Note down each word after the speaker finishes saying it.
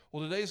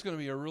Well, today's going to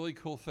be a really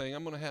cool thing.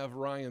 I'm going to have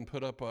Ryan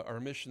put up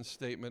our mission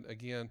statement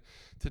again.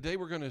 Today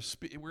we're going to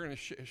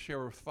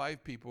share with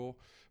 5 people.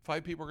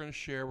 5 people are going to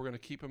share. We're going to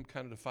keep them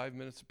kind of to 5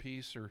 minutes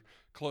apiece or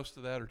close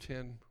to that, or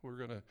 10. We're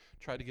going to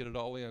try to get it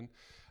all in.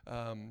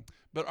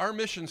 But our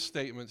mission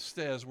statement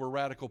says we're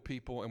radical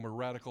people and we're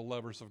radical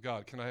lovers of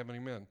God. Can I have an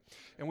amen?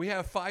 And we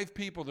have 5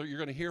 people that you're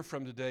going to hear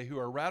from today who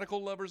are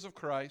radical lovers of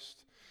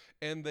Christ,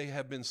 and they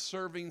have been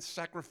serving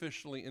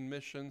sacrificially in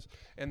missions,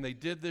 and they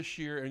did this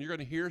year, and you're going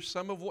to hear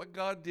some of what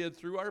God did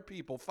through our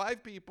people,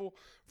 5 people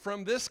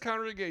from this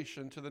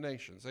congregation to the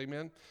nations.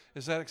 Amen?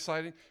 Is that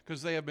exciting?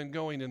 Because they have been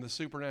going in the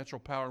supernatural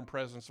power and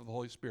presence of the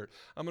Holy Spirit.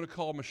 I'm going to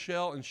call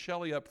Michelle and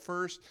Shelly up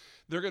first.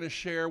 They're going to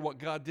share what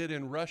God did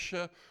in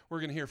Russia. We're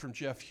going to hear from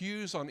Jeff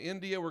Hughes on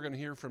India. We're going to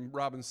hear from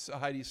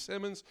Heidi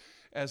Simmons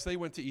as they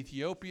went to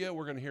Ethiopia.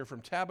 We're going to hear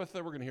from Tabitha.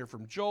 We're going to hear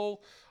from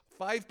Joel.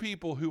 5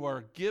 people who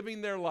are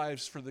giving their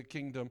lives for the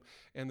kingdom,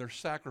 and they're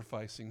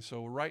sacrificing.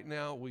 So right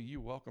now, will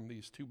you welcome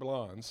these 2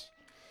 blondes,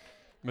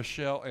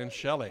 Michelle and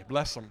Shelly.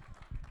 Bless them.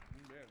 Yeah,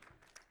 go ahead.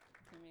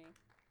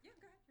 You're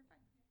fine.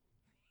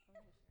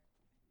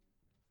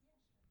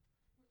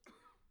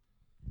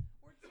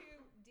 We're 2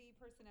 D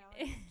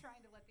personalities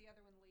trying to let the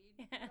other one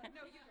lead.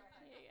 No, you go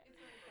ahead. Yeah. It's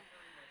very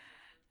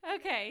fun.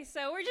 Okay,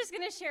 so we're just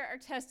going to share our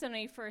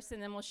testimony first,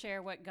 and then we'll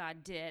share what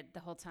God did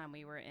the whole time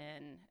we were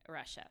in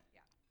Russia.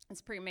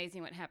 It's pretty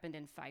amazing what happened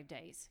in 5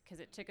 days, because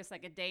it took us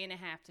like a day and a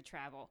half to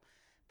travel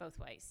both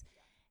ways.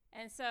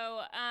 And so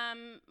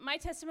my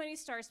testimony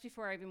starts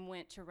before I even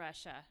went to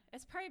Russia.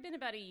 It's probably been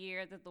about a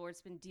year that the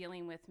Lord's been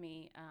dealing with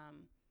me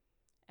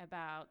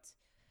about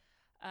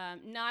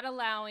not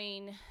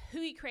allowing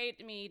who he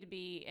created me to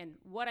be and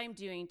what I'm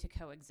doing to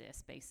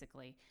coexist,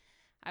 basically.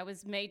 I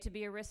was made to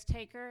be a risk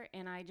taker,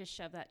 and I just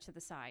shoved that to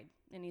the side.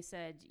 And he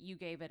said, you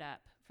gave it up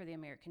for the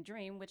American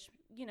dream, which,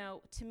 you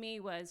know, to me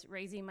was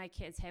raising my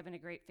kids, having a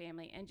great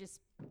family, and just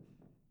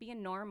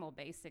being normal,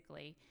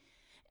 basically.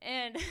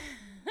 And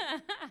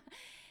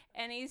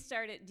and he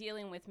started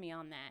dealing with me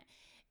on that,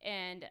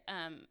 and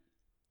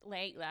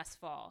late last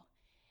fall.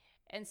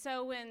 And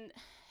so when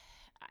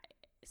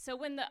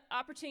the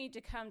opportunity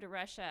to come to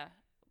Russia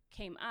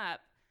came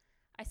up,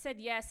 I said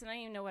yes, and I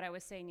didn't even know what I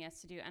was saying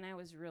yes to do, and I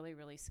was really,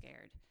 really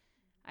scared.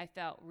 I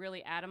felt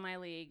really out of my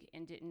league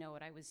and didn't know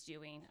what I was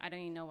doing. I don't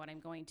even know what I'm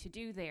going to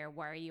do there.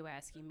 Why are you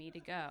asking me to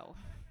go?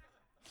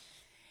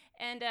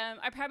 And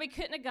I probably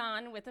couldn't have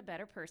gone with a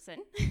better person.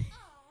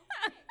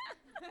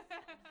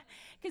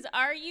 Because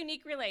our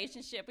unique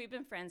relationship, we've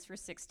been friends for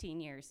 16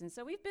 years, and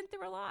so we've been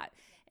through a lot.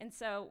 And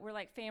so we're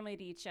like family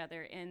to each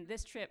other, and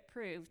this trip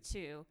proved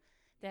to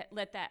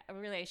let that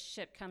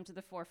relationship come to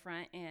the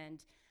forefront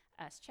and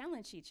us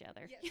challenge each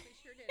other. Yes, we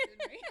sure did,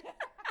 didn't we?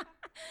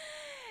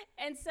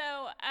 And so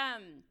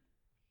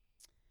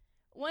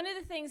one of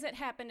the things that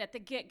happened at the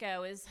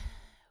get-go is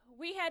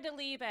we had to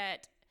leave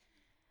at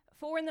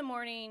 4 in the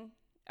morning,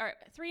 or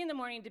 3 in the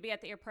morning to be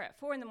at the airport at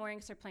 4 in the morning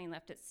because our plane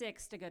left at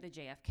 6 to go to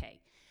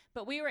JFK.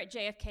 But we were at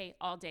JFK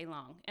all day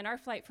long, and our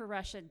flight for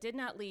Russia did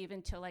not leave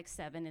until like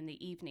 7 in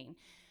the evening.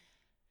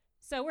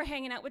 So we're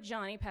hanging out with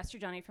Johnny, Pastor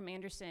Johnny from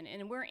Anderson,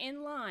 and we're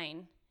in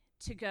line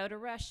to go to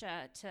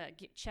Russia to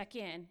check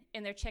in,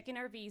 and they're checking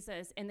our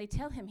visas, and they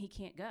tell him he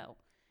can't go.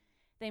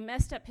 They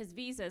messed up his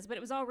visas, but it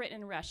was all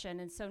written in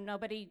Russian, and so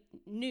nobody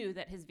knew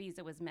that his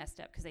visa was messed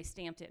up because they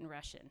stamped it in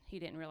Russian. He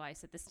didn't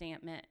realize that the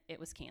stamp meant it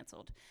was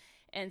canceled.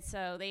 And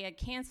so they had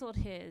canceled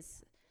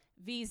his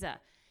visa.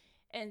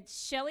 And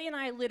Shelly and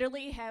I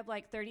literally have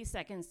like 30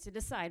 seconds to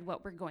decide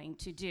what we're going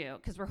to do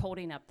because we're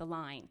holding up the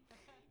line.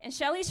 And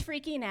Shelly's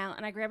freaking out,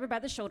 and I grab her by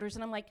the shoulders,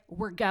 and I'm like,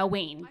 we're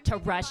going to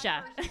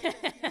Russia.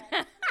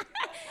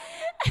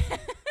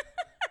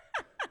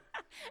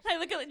 I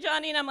look at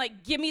Johnny, and I'm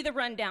like, give me the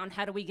rundown.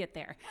 How do we get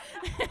there?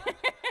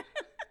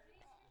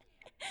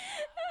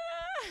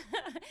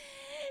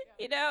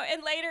 You know,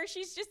 and later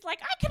she's just like,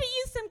 I could have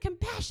used some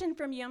compassion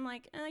from you. I'm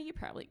like, oh, you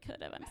probably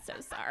could have. I'm so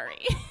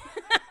sorry.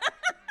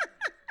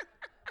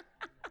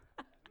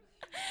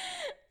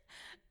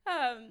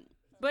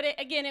 But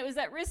again, it was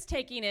that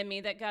risk-taking in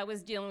me that God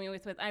was dealing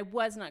with. I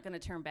was not going to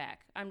turn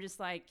back. I'm just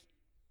like,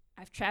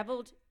 I've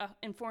traveled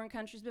in foreign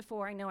countries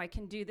before. I know I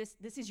can do this.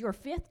 This is your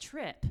 5th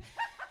trip.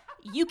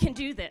 You can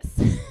do this.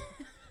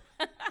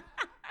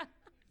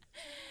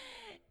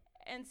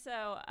 And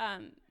so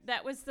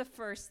that was the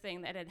first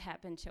thing that had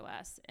happened to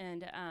us.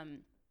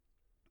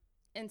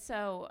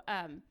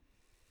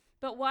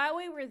 But while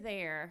we were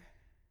there,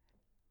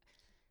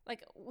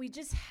 like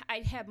I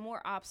had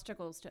more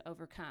obstacles to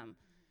overcome.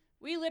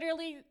 We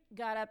literally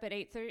got up at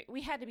 8:30.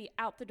 We had to be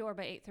out the door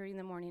by 8:30 in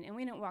the morning, and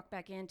we didn't walk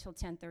back in until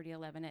 10:30,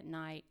 11 at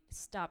night,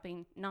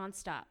 stopping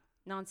nonstop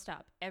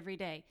every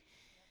day.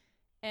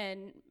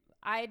 And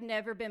I had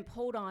never been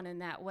pulled on in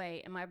that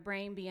way, and my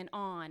brain being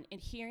on and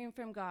hearing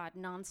from God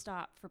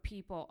nonstop for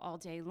people all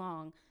day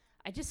long.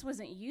 I just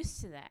wasn't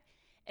used to that.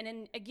 And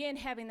then again,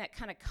 having that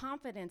kind of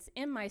confidence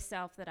in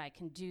myself that I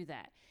can do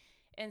that.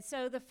 And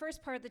so the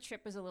first part of the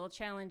trip was a little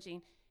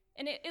challenging.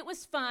 And it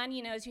was fun,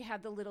 you know, as you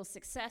have the little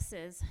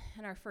successes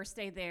in our first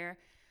day there.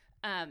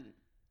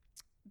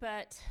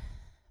 But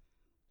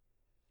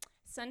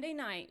Sunday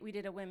night, we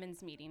did a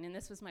women's meeting, and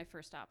this was my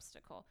first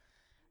obstacle.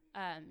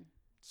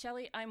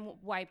 Shelly, I'm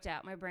wiped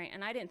out, my brain,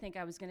 and I didn't think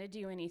I was going to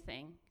do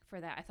anything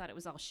for that. I thought it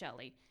was all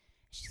Shelly.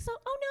 She's like,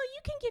 oh, no, you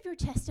can give your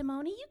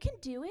testimony. You can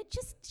do it.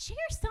 Just share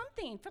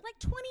something for like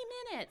 20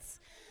 minutes.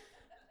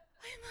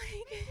 I'm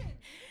like,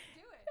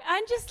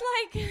 I'm just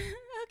like,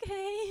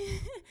 okay.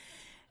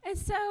 And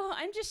so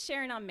I'm just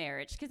sharing on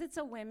marriage because it's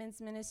a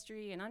women's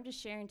ministry, and I'm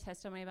just sharing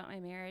testimony about my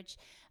marriage.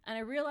 And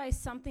I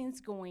realized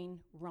something's going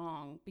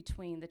wrong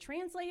between the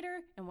translator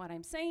and what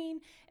I'm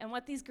saying and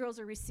what these girls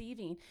are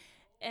receiving.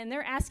 And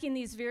they're asking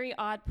these very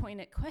odd,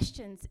 pointed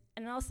questions.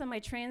 And all of a sudden, my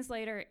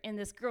translator and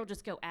this girl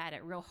just go at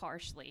it real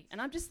harshly.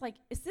 And I'm just like,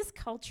 is this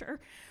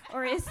culture?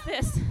 Or is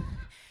this?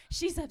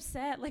 She's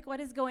upset. Like, what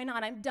is going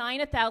on? I'm dying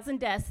 1,000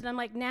 deaths. And I'm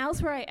like,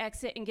 now's where I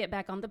exit and get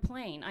back on the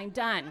plane. I'm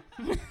done.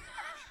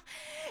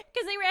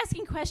 Because they were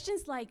asking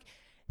questions like,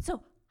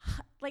 so,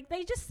 like,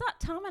 they just thought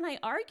Tom and I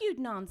argued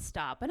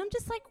nonstop. And I'm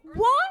just like,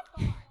 what?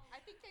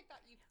 I think they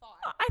thought you fought.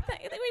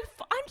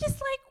 I'm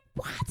just like,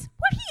 what?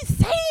 What are you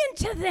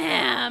saying to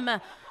them?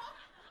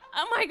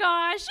 Oh my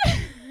gosh.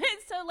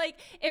 And so like,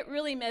 it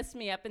really messed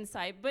me up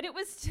inside, but it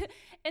was,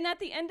 and at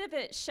the end of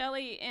it,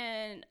 Shelly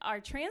and our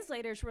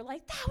translators were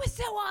like, that was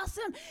so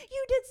awesome.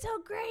 You did so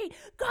great.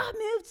 God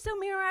moved so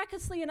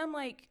miraculously. And I'm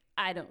like,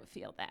 I don't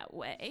feel that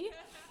way.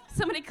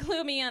 Somebody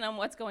clue me in on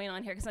what's going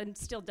on here because I'm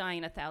still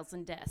dying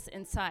 1,000 deaths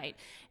inside.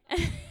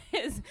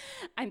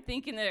 I'm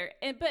thinking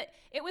but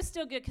it was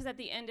still good because at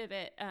the end of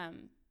it,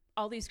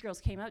 all these girls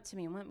came up to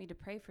me and wanted me to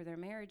pray for their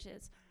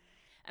marriages.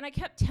 And I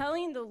kept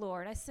telling the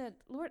Lord, I said,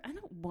 Lord, I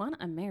don't want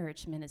a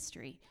marriage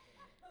ministry.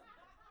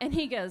 And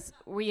he goes,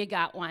 well, you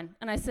got one.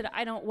 And I said,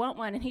 I don't want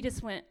one. And he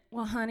just went,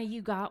 well, honey,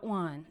 you got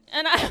one.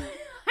 And I went,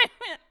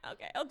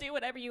 okay, I'll do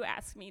whatever you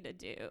ask me to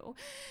do.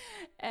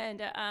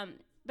 And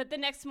but the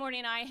next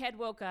morning, I had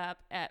woke up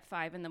at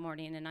 5 a.m,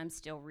 and I'm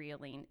still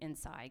reeling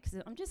inside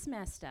because I'm just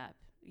messed up.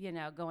 You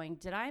know, going,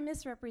 did I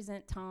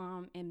misrepresent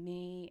Tom and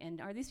me? And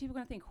are these people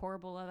going to think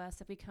horrible of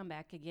us if we come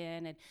back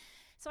again? And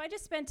so I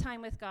just spent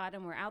time with God,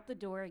 and we're out the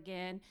door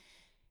again.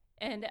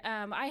 And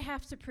I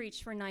have to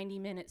preach for 90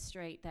 minutes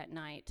straight that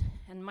night,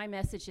 and my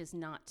message is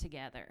not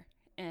together.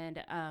 And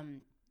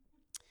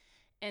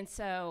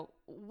so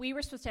we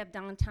were supposed to have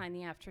downtime in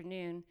the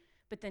afternoon,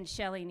 but then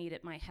Shelly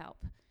needed my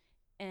help.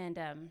 And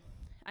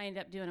I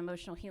ended up doing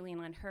emotional healing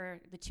on her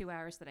the 2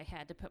 hours that I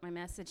had to put my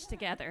message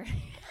together.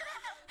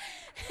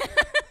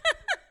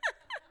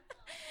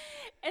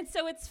 And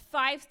so it's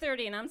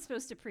 5:30, and I'm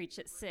supposed to preach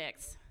at 6.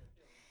 That's right.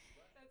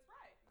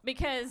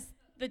 Because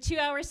the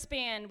 2-hour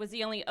span was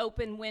the only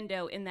open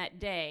window in that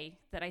day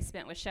that I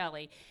spent with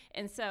Shelly.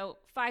 And so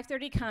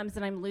 5:30 comes,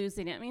 and I'm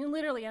losing it. I mean,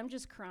 literally, I'm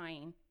just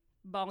crying,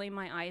 bawling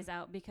my eyes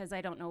out because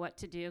I don't know what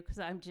to do because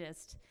I'm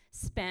just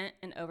spent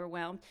and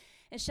overwhelmed.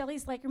 And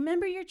Shelly's like,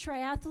 remember your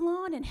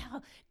triathlon and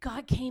how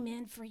God came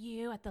in for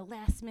you at the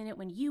last minute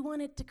when you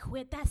wanted to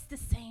quit? That's the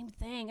same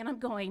thing. And I'm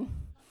going,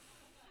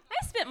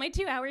 I spent my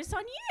 2 hours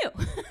on you.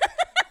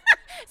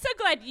 So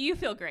glad you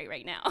feel great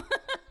right now.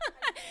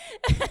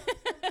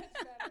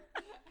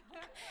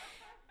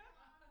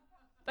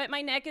 But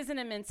my neck is an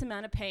immense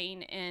amount of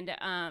pain, and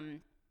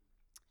I'm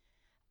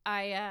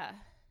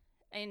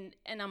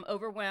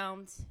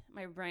overwhelmed.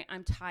 My brain,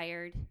 I'm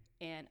tired,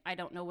 and I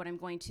don't know what I'm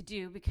going to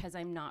do because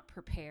I'm not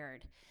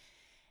prepared.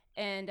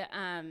 And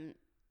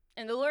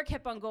the Lord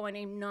kept on going,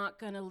 I'm not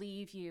going to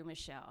leave you,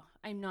 Michelle.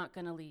 I'm not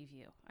going to leave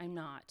you. I'm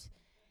not.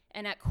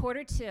 And at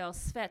 1:45,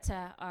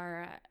 Sveta,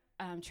 our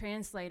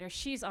translator,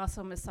 she's also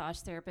a massage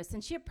therapist,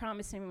 and she had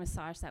promised me a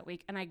massage that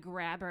week, and I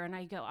grab her, and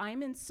I go,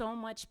 I'm in so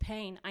much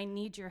pain. I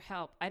need your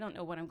help. I don't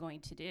know what I'm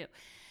going to do.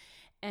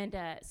 And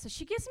so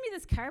she gives me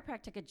this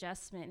chiropractic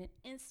adjustment, and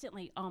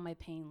instantly all my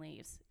pain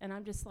leaves. And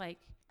I'm just like,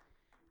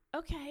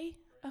 okay.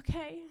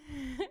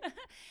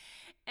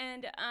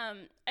 And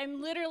I'm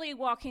literally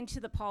walking to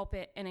the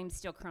pulpit, and I'm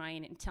still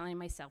crying and telling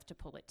myself to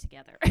pull it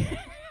together.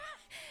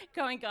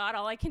 Going, God,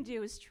 all I can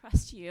do is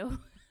trust you.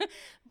 I'm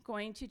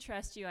going to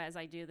trust you as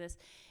I do this.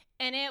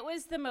 And it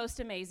was the most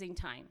amazing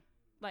time.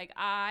 Like,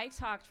 I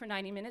talked for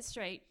 90 minutes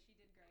straight.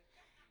 She did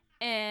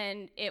great.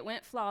 And it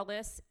went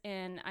flawless,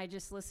 and I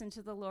just listened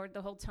to the Lord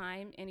the whole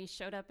time, and he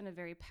showed up in a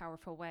very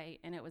powerful way,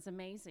 and it was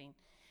amazing.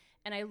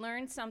 And I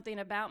learned something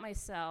about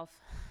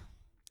myself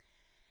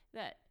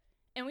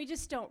and we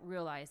just don't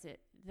realize it,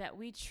 that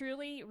we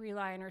truly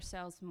rely on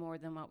ourselves more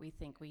than what we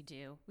think we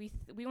do. We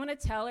want to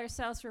tell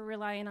ourselves we're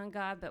relying on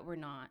God, but we're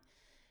not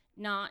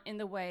in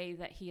the way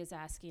that he is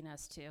asking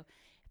us to.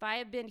 If I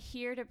had been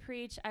here to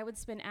preach, I would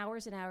spend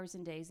hours and hours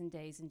and days and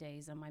days and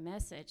days on my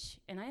message,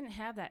 and I didn't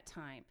have that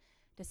time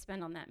to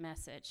spend on that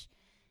message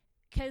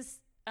because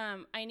I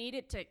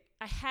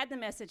had the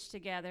message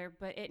together,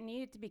 but it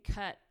needed to be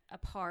cut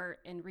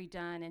apart and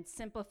redone and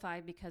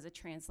simplified because of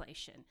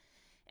translation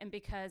and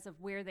because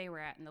of where they were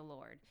at in the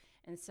Lord.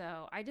 And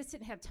so I just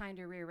didn't have time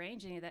to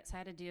rearrange any of that, so I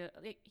had to do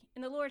it.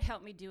 And the Lord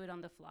helped me do it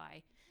on the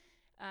fly.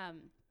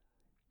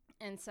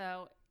 And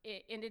so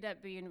it ended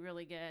up being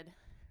really good.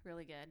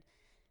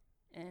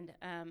 And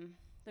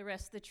the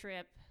rest of the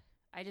trip,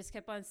 I just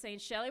kept on saying,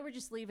 Shelly, we're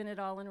just leaving it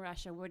all in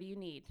Russia. What do you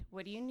need?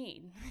 What do you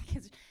need?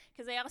 Because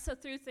they also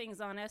threw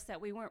things on us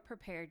that we weren't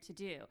prepared to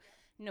do.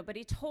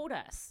 Nobody told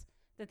us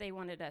that they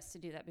wanted us to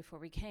do that before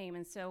we came.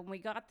 And so when we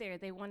got there,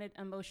 they wanted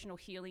emotional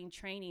healing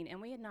training,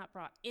 and we had not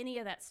brought any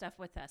of that stuff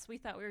with us. We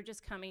thought we were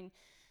just coming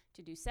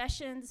to do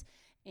sessions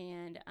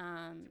and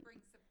To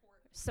bring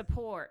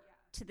support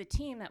to the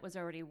team that was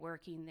already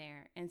working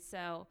there. And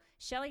so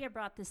Shelly had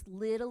brought this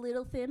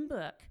little thin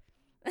book.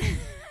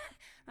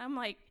 I'm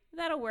like,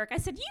 that'll work. I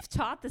said, you've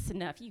taught this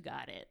enough. You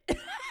got it.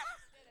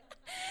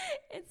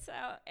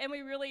 And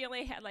we really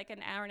only had like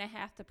an hour and a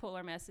half to pull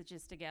our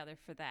messages together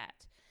for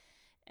that.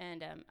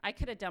 And I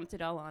could have dumped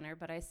it all on her,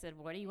 but I said,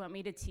 what do you want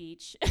me to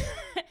teach?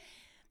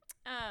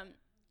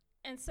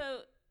 And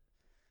so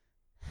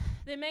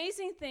the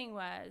amazing thing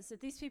was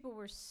that these people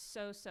were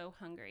so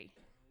hungry.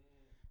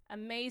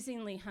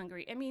 Amazingly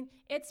hungry. I mean,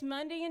 it's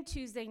Monday and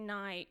Tuesday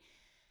night.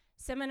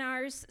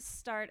 Seminars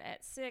start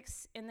at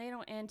 6, and they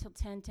don't end till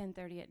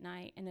 10:30 at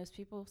night. And those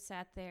people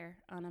sat there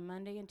on a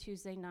Monday and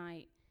Tuesday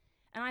night.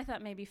 And I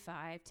thought maybe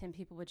 5, 10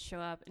 people would show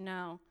up.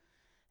 No,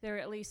 there were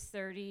at least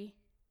 30,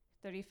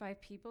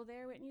 35 people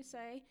there, wouldn't you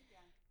say? Yeah.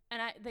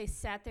 And they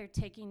sat there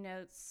taking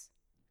notes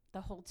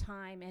the whole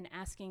time and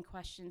asking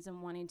questions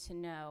and wanting to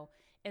know.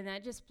 And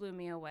that just blew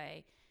me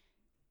away.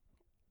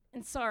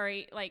 And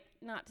sorry, like,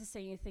 not to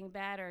say anything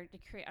bad or to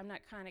create, I'm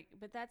not kind of,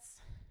 but that's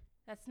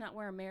not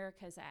where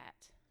America's at.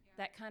 Yeah.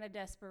 That kind of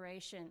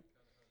desperation,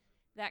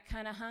 that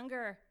kind of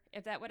hunger.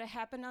 If that would have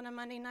happened on a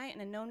Monday night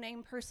and a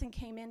no-name person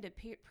came in to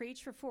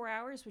preach for 4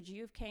 hours, would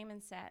you have came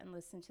and sat and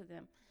listened to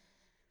them?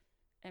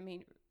 I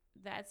mean,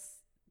 that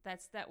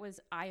was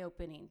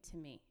eye-opening to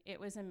me.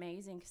 It was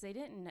amazing because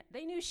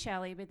they knew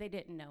Shelly, but they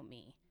didn't know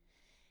me.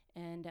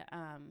 And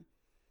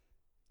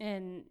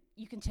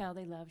you can tell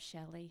they love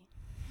Shelly.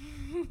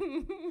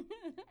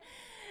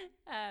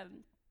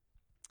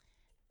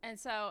 And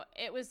so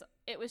it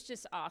was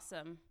just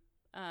awesome.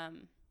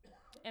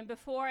 And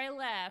before I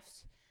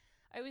left,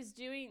 I was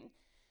doing.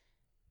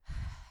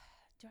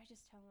 Do I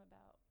just tell them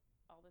about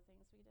all the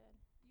things we did?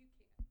 You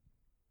can.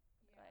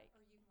 Yeah. Like, or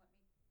you can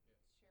let me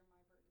share my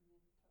version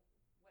and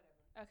then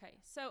whatever. Okay,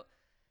 so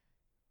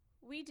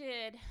we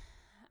did.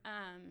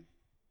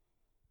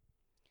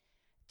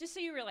 Just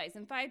so you realize,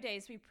 in 5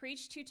 days, we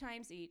preached 2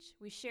 times each.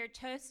 We shared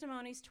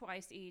testimonies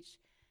twice each.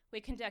 We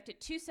conducted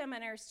 2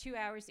 seminars, 2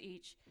 hours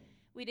each.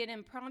 We did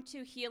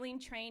impromptu healing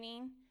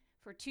training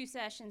for 2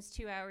 sessions,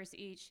 2 hours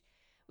each.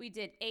 We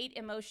did 8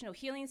 emotional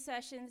healing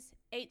sessions,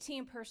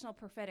 18 personal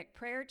prophetic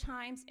prayer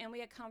times, and we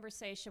had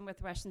conversation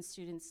with Russian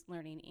students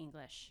learning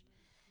English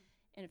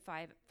in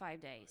 5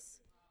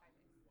 days.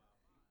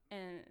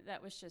 And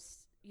that was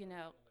just,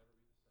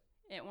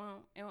 it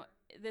won't.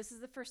 This is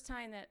the first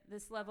time that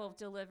this level of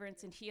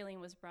deliverance and healing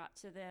was brought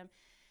to them.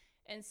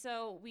 And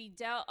so we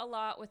dealt a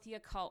lot with the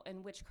occult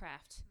and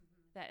witchcraft.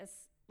 Mm-hmm. That is,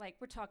 like,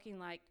 we're talking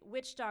like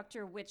witch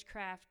doctor,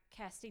 witchcraft,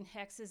 casting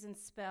hexes and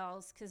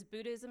spells, because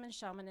Buddhism and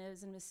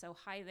shamanism is so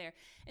high there.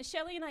 And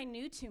Shelly and I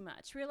knew too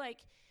much. We're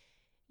like,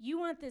 you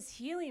want this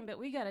healing, but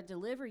we got to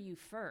deliver you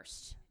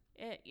first.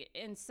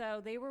 And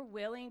so they were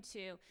willing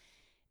to.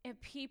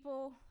 And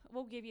people,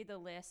 we'll give you the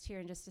list here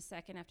in just a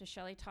second after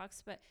Shelly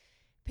talks, but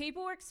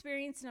people were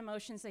experiencing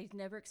emotions they've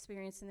never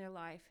experienced in their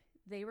life.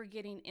 They were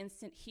getting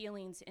instant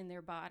healings in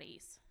their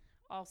bodies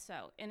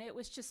also. And it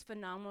was just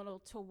phenomenal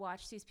to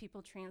watch these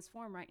people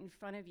transform right in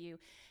front of you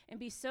and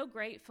be so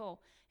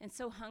grateful and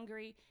so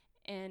hungry.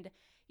 And,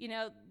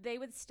 they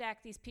would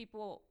stack these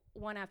people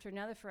one after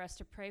another for us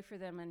to pray for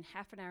them in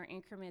half-an-hour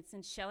increments.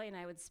 And Shelly and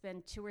I would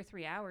spend 2 or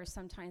 3 hours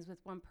sometimes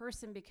with one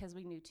person because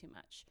we knew too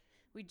much.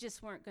 We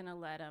just weren't going to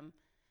let them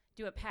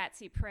do a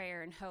patsy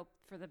prayer and hope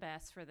for the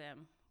best for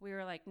them. We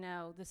were like,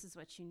 no, this is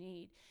what you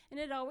need. And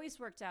it always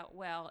worked out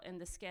well in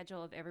the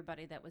schedule of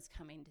everybody that was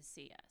coming to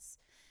see us.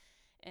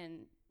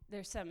 And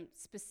there's some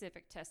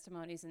specific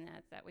testimonies in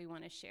that we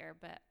want to share,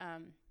 but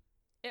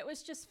it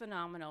was just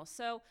phenomenal.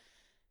 So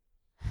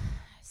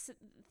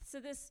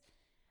this,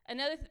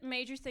 another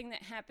major thing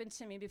that happened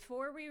to me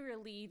before we were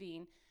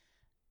leaving,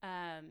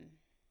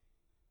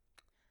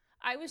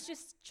 I was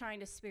just trying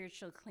to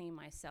spiritually clean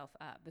myself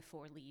up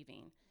before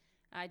leaving.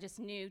 I just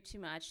knew too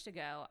much to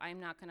go. I'm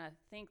not going to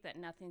think that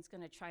nothing's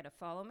going to try to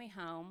follow me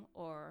home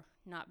or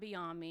not be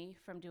on me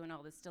from doing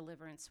all this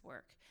deliverance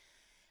work.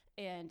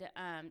 And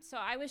so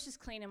I was just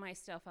cleaning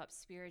myself up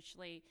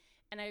spiritually.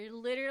 And I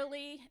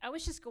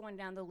was just going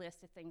down the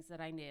list of things that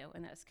I knew,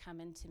 and that was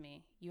coming to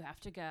me. You have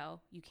to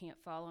go. You can't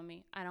follow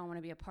me. I don't want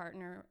to be a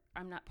partner.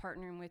 I'm not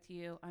partnering with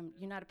you.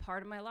 You're not a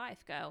part of my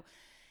life. Go.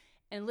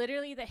 And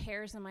literally the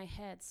hairs on my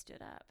head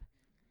stood up.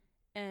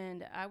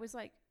 And I was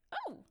like,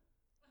 oh,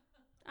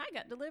 I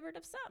got delivered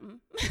of something.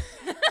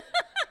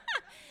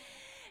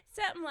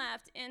 Something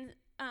left. And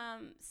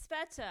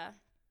Sveta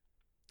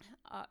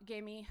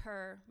gave me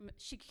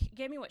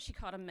what she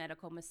called a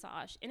medical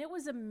massage. And it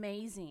was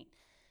amazing.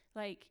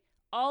 Like,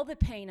 all the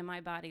pain in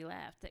my body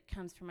left that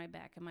comes from my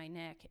back and my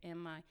neck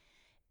and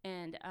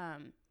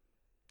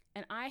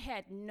I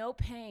had no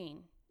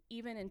pain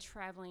even in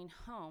traveling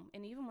home.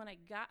 And even when I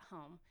got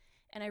home,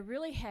 And I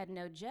really had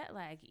no jet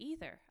lag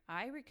either.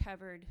 I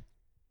recovered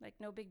like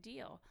no big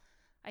deal.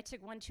 I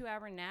took 1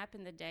 2-hour nap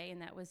in the day,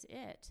 and that was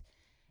it.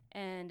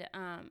 And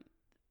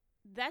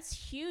that's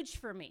huge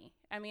for me.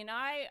 I mean,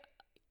 I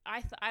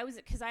was,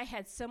 because I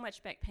had so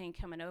much back pain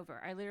coming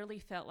over. I literally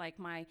felt like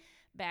my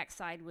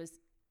backside was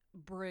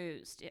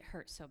bruised. It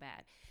hurt so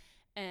bad.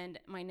 And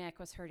my neck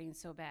was hurting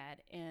so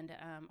bad. And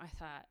I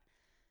thought,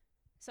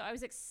 so I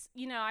was,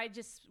 I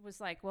just was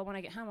like, well, when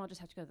I get home, I'll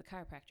just have to go to the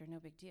chiropractor. No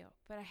big deal.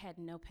 But I had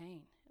no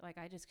pain. Like,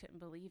 I just couldn't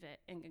believe it.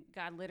 And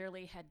God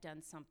literally had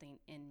done something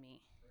in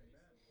me.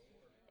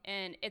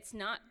 And it's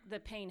not, the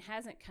pain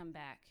hasn't come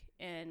back.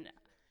 And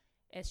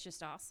it's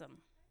just awesome.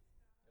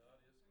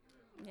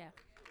 Yeah.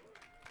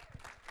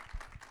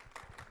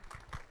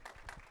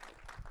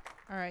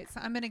 All right, so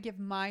I'm going to give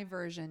my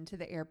version to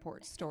the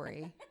airport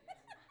story.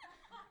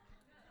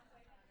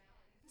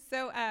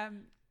 So,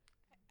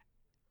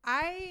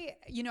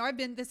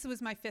 this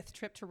was my 5th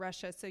trip to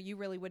Russia, so you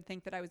really would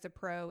think that I was a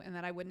pro and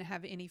that I wouldn't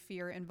have any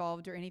fear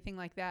involved or anything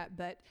like that.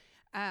 But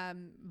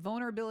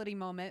vulnerability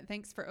moment,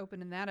 thanks for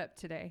opening that up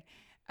today.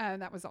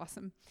 That was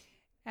awesome.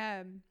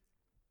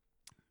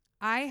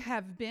 I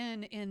have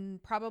been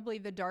in probably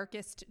the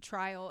darkest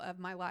trial of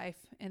my life,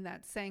 and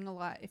that's saying a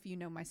lot if you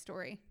know my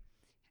story.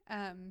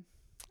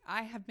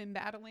 I have been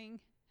battling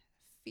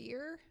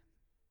fear,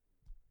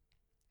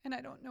 and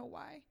I don't know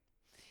why.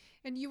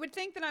 And you would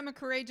think that I'm a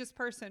courageous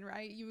person,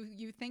 right?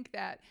 You think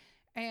that.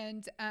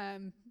 And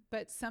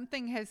but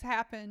something has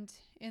happened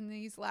in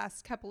these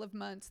last couple of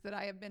months that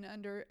I have been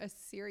under a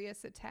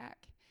serious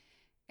attack.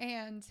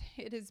 And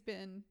it has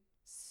been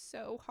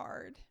so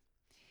hard.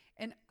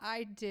 And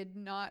I did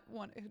not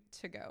want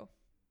to go.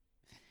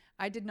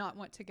 I did not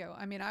want to go.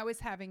 I mean, I was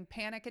having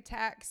panic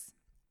attacks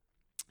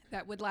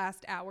that would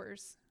last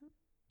hours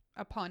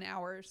upon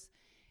hours.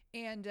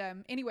 And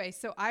anyway,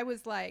 so I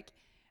was like,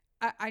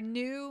 I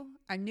knew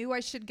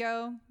I should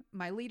go.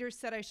 My leaders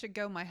said I should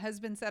go. My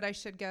husband said I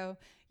should go.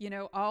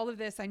 All of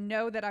this, I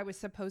know that I was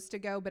supposed to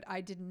go, but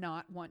I did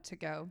not want to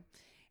go.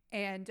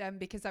 And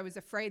because I was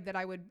afraid that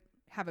I would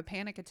have a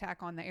panic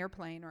attack on the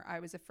airplane, or I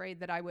was afraid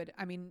that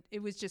it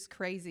was just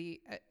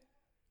crazy,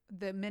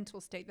 the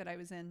mental state that I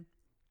was in.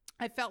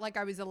 I felt like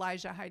I was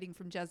Elijah hiding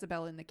from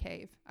Jezebel in the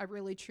cave. I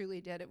really,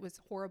 truly did. It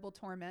was horrible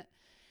torment.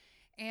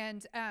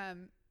 And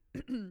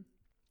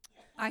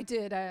I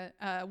did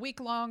a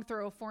week-long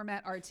thorough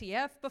format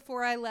RTF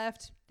before I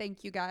left.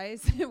 Thank you,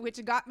 guys,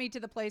 which got me to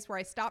the place where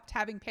I stopped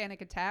having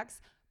panic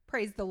attacks.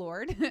 Praise the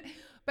Lord.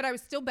 But I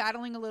was still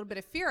battling a little bit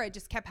of fear. I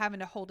just kept having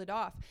to hold it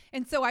off.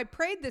 And so I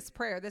prayed this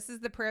prayer. This is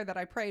the prayer that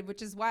I prayed,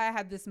 which is why I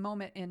had this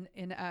moment in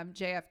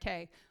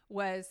JFK,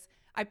 was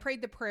I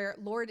prayed the prayer,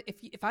 Lord,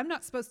 if I'm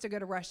not supposed to go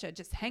to Russia,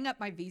 just hang up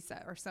my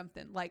visa or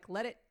something. Like,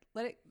 let it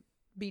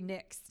be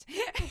nixed.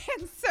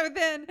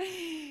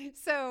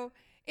 And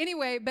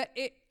anyway, but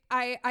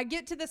I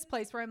get to this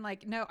place where I'm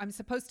like, no, I'm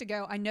supposed to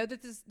go. I know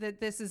that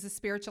this is a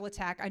spiritual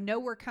attack. I know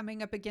we're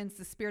coming up against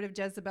the spirit of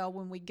Jezebel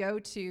when we go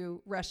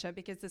to Russia,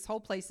 because this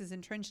whole place is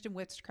entrenched in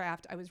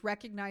witchcraft. I was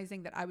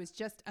recognizing that I was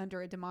just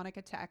under a demonic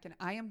attack, and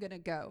I am going to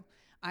go.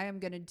 I am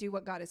going to do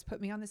what God has put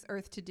me on this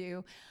earth to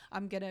do.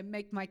 I'm going to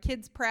make my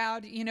kids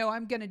proud.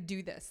 I'm going to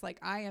do this. Like,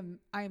 I am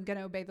going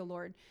to obey the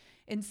Lord.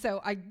 And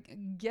so I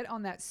get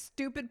on that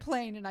stupid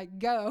plane and I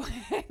go.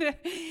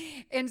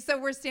 And so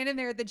we're standing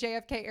there at the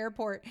JFK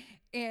airport,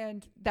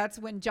 and that's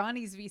when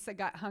Johnny's visa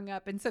got hung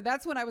up. And so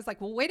that's when I was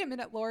like, well, wait a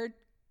minute, Lord.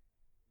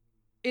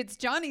 It's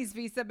Johnny's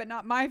visa, but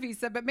not my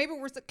visa. But maybe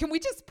can we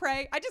just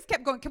pray? I just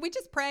kept going. Can we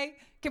just pray?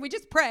 Can we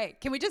just pray?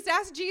 Can we just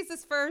ask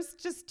Jesus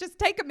first? Just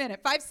take a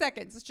minute, 5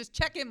 seconds. Let's just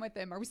check in with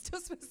him. Are we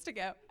still supposed to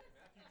go?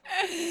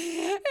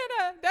 And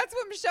that's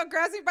when Michelle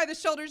grabs me by the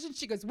shoulders and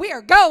she goes, "We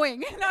are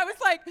going." And I was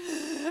like,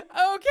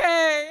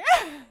 okay.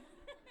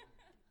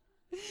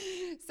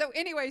 So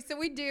anyway,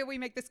 we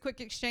make this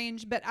quick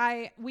exchange, but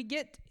we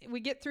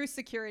get through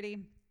security,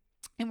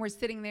 and we're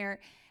sitting there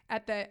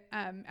at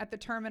the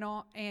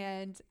terminal,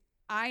 and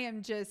I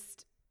am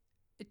just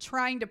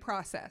trying to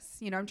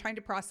process. I'm trying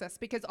to process,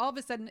 because all of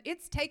a sudden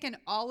it's taken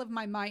all of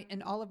my might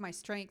and all of my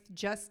strength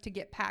just to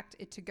get packed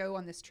to go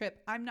on this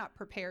trip. I'm not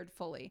prepared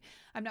fully.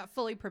 I'm not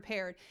fully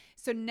prepared.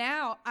 So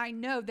now I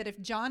know that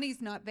if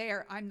Johnny's not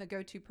there, I'm the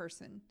go-to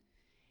person.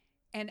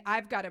 And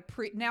I've got to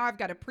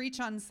preach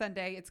on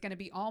Sunday. It's going to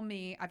be all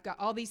me. I've got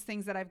all these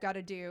things that I've got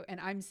to do. And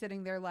I'm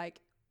sitting there like,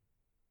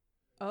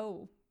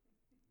 oh,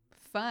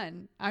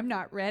 fun. I'm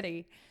not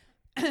ready.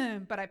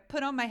 But I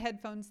put on my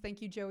headphones.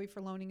 Thank you, Joey,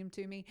 for loaning them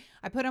to me.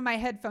 I put on my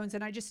headphones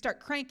and I just start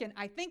cranking,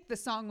 I think, the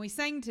song we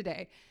sang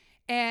today.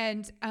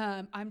 And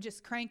I'm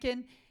just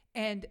cranking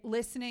and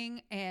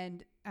listening,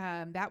 and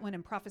that one,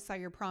 and Prophesy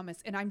Your Promise.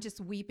 And I'm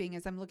just weeping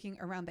as I'm looking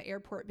around the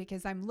airport,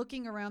 because I'm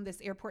looking around this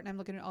airport and I'm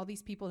looking at all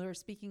these people who are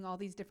speaking all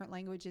these different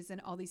languages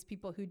and all these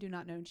people who do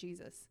not know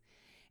Jesus.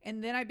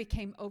 And then I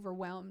became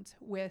overwhelmed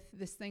with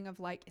this thing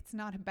of like, it's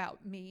not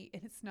about me,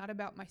 and it's not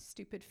about my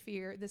stupid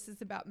fear. This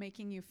is about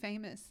making you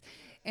famous.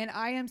 And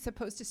I am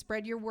supposed to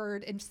spread your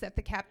word and set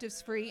the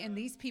captives free. And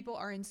these people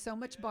are in so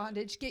much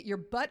bondage. Get your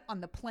butt on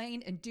the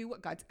plane and do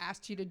what God's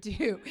asked you to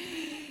do.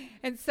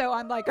 And so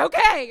I'm like,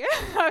 okay.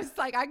 I was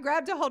like, I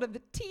grabbed a hold of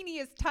the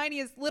teeniest,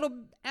 tiniest little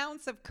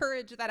ounce of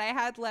courage that I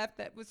had left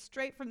that was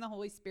straight from the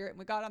Holy Spirit. And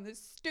we got on this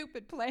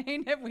stupid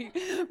plane and we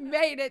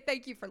made it.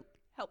 Thank you for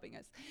helping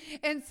us.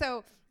 And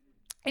so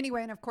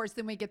anyway, and of course,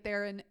 then we get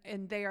there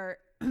and they are,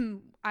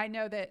 I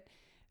know that,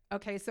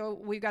 okay, so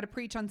we've got to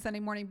preach on Sunday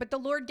morning, but the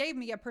Lord gave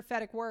me a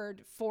prophetic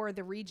word for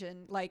the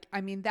region. Like,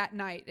 I mean, that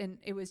night, and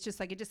it was just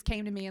like, it just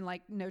came to me in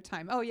like no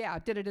time. Oh yeah,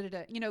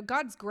 da-da-da-da-da. You know,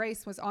 God's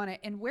grace was on it.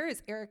 And where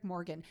is Eric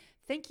Morgan?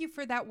 Thank you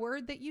for that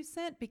word that you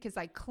sent, because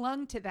I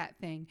clung to that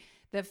thing.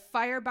 The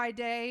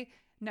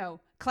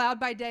cloud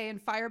by day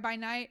and fire by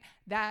night,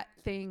 that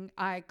thing,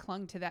 I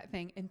clung to that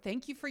thing. And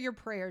thank you for your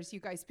prayers,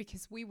 you guys,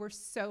 because we were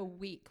so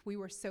weak. We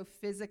were so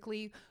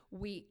physically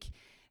weak.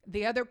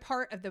 The other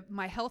part of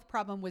my health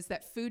problem was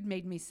that food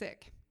made me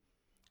sick.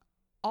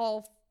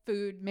 All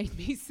food made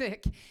me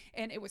sick.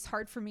 And it was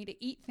hard for me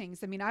to eat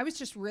things. I mean, I was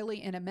just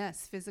really in a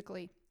mess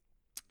physically.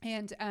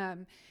 And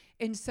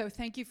so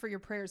thank you for your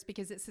prayers,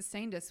 because it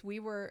sustained us. We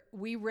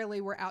really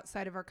were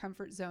outside of our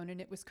comfort zone,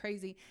 and it was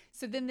crazy.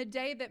 So then the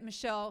day that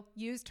Michelle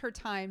used her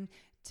time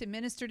to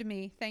minister to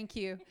me, thank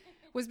you,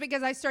 was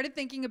because I started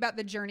thinking about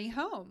the journey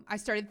home. I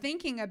started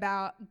thinking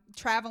about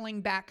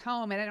traveling back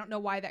home, and I don't know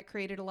why that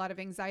created a lot of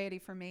anxiety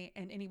for me.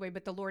 And anyway,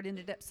 but the Lord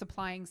ended up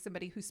supplying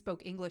somebody who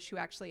spoke English who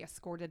actually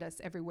escorted us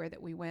everywhere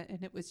that we went.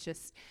 And it was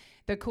just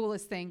the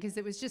coolest thing, because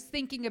it was just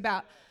thinking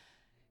about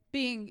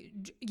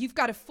you've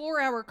got a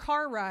 4-hour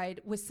car ride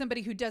with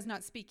somebody who does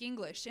not speak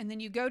English. And then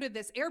you go to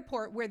this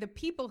airport where the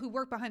people who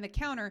work behind the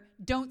counter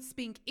don't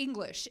speak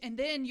English. And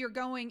then you're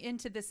going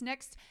into this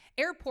next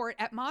airport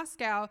at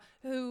Moscow,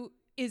 who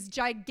is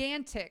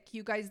gigantic.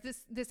 You guys,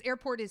 this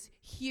airport is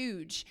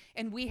huge.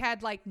 And we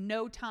had like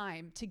no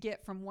time to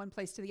get from one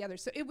place to the other.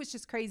 So it was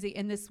just crazy.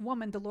 And this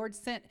woman, the Lord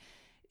sent,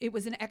 it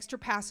was an extra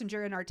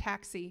passenger in our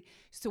taxi.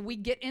 So we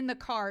get in the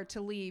car to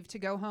leave, to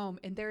go home.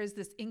 And there is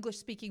this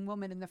English-speaking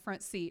woman in the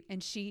front seat.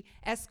 And she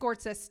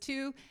escorts us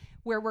to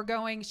where we're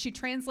going. She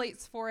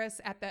translates for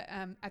us at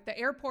the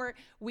airport.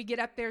 We get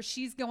up there.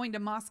 She's going to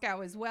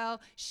Moscow as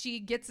well. She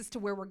gets us to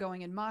where we're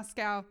going in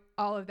Moscow.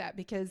 All of that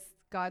because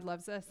God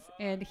loves us.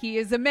 And he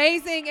is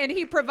amazing. And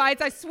he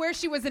provides. I swear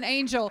she was an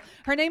angel.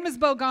 Her name is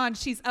Bogan.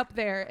 She's up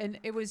there. And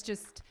it was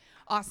just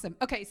awesome.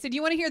 Okay, so do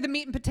you want to hear the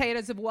meat and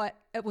potatoes of what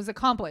it was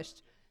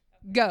accomplished?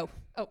 Go.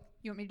 Oh,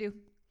 you want me to do?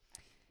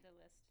 The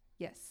list.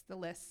 Yes, the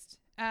list.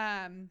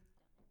 A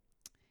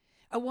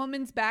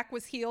woman's back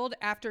was healed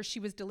after she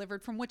was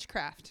delivered from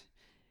witchcraft.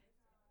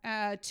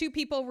 2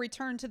 people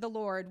returned to the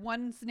Lord.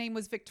 One's name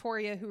was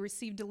Victoria, who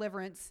received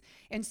deliverance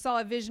and saw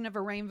a vision of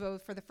a rainbow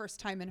for the first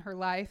time in her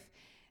life.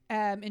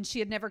 And she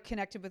had never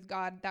connected with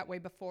God that way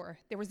before.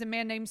 There was a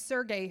man named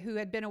Sergey who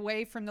had been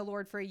away from the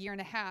Lord for a year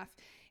and a half.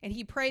 And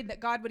he prayed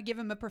that God would give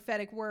him a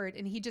prophetic word.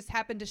 And he just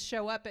happened to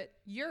show up at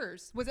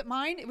yours. Was it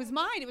mine? It was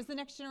mine. It was the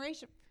Next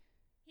Generation.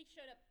 He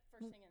showed up first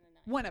thing in the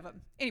night. One of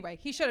them. Anyway,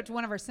 he showed up to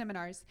one of our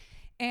seminars.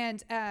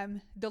 And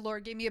the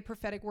Lord gave me a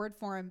prophetic word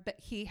for him. But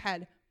he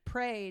had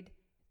prayed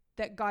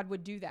that God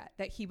would do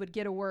that he would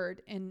get a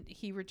word. And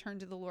he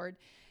returned to the Lord.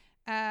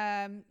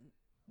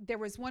 There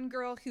was one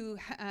girl who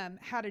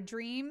had a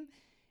dream.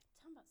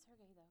 Tell him about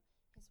Sergey, though.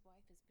 His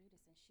wife is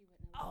Buddhist, and she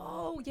wouldn't know.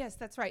 Oh, yes,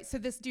 that's right. So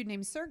this dude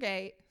named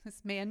Sergey,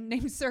 this man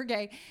named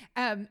Sergey,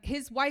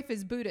 his wife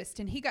is Buddhist,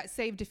 and he got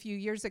saved a few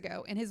years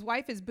ago. And his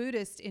wife is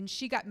Buddhist, and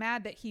she got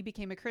mad that he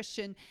became a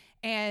Christian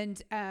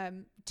and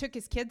took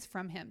his kids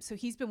from him. So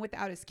he's been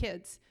without his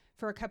kids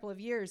for a couple of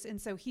years. And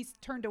so he's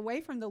turned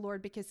away from the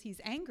Lord because he's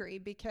angry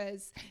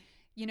because,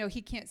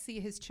 he can't see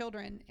his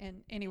children.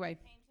 And anyway.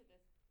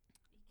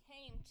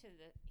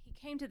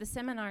 He came to the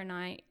seminar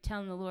night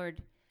telling the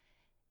Lord,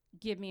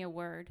 give me a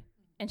word.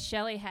 And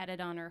Shelly had it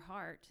on her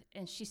heart,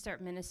 and she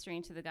started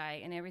ministering to the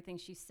guy, and everything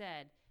she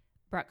said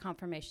brought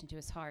confirmation to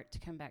his heart to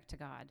come back to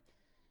God.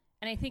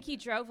 And I think he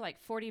drove like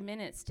 40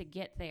 minutes to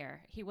get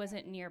there. He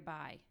wasn't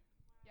nearby.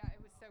 Yeah,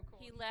 it was so cool.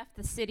 He left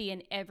the city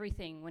and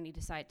everything when he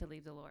decided to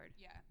leave the Lord.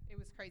 Yeah, it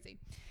was crazy.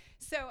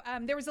 So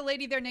there was a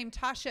lady there named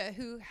Tasha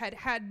who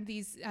had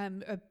these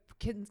a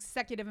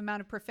consecutive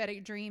amount of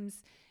prophetic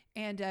dreams.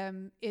 And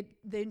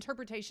the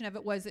interpretation of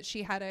it was that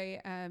she had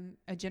a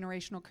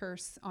generational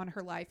curse on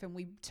her life, and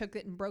we took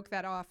it and broke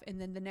that off.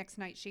 And then the next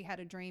night she had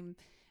a dream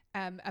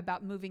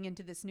about moving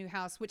into this new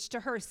house, which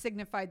to her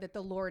signified that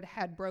the Lord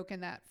had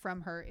broken that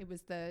from her. It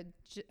was the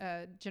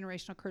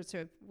generational curse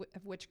of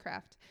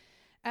witchcraft.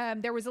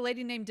 There was a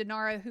lady named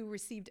Dinara who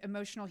received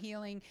emotional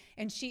healing,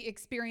 and she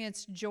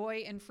experienced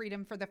joy and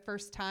freedom for the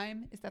first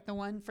time. Is that the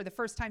one? For the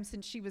first time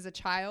since she was a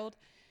child.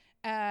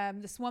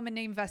 This woman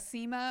named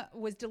Vasima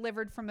was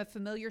delivered from a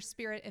familiar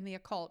spirit in the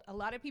occult. A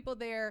lot of people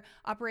there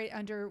operate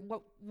under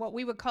what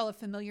we would call a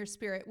familiar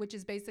spirit, which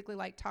is basically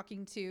like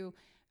talking to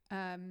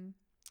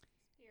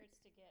Spirits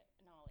to get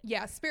knowledge.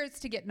 Yeah, spirits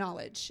to get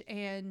knowledge.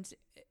 And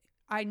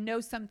I know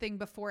something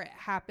before it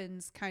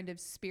happens kind of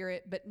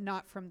spirit, but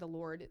not from the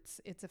Lord.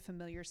 It's a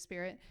familiar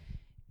spirit.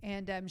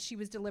 And she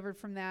was delivered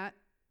from that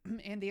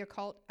and the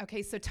occult.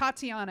 Okay, so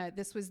Tatiana,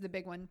 this was the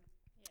big one.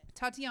 Yes.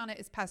 Tatiana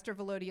is Pastor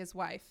Volodia's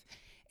wife.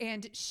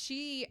 And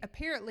she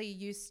apparently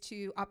used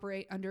to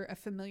operate under a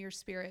familiar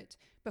spirit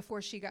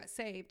before she got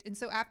saved. And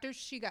so after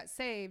she got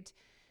saved,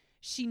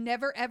 she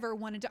never ever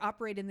wanted to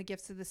operate in the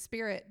gifts of the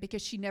Spirit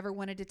because she never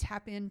wanted to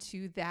tap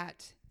into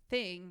that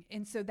thing.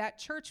 And so that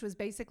church was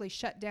basically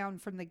shut down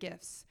from the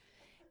gifts.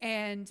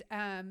 And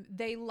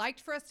they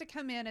liked for us to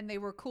come in, and they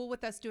were cool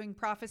with us doing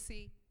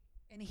prophecy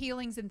and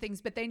healings and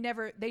things, but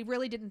they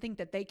really didn't think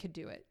that they could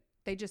do it.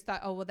 They just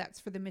thought, oh, well, that's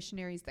for the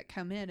missionaries that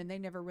come in, and they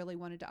never really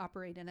wanted to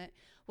operate in it.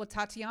 Well,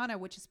 Tatiana,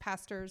 which is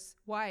pastor's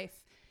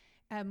wife,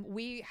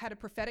 we had a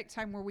prophetic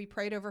time where we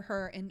prayed over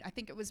her, and I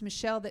think it was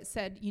Michelle that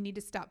said, you need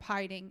to stop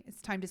hiding.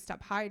 It's time to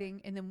stop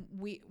hiding. And then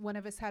one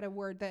of us had a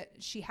word that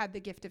she had the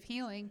gift of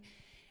healing.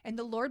 And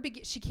the Lord,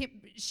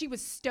 she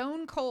was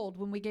stone cold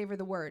when we gave her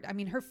the word. I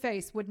mean, her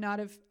face would not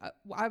have,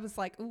 I was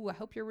like, ooh, I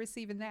hope you're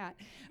receiving that.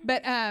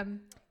 But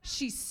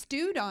she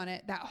stewed on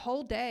it that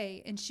whole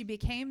day, and she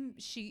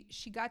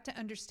got to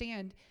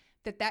understand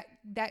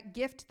that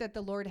gift that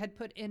the Lord had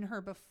put in her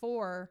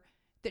before,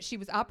 that she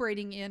was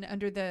operating in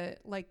under the,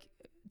 like,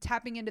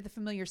 tapping into the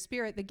familiar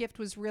spirit, the gift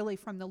was really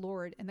from the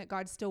Lord, and that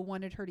God still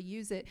wanted her to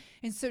use it.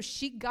 And so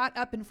she got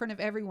up in front of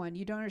everyone.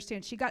 You don't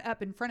understand. She got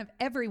up in front of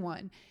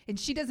everyone, and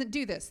she doesn't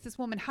do this. This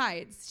woman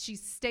hides. She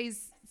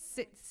stays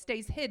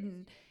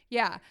hidden.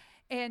 Yeah.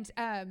 And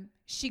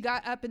she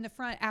got up in the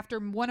front after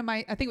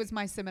I think it was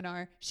my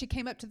seminar. She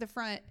came up to the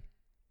front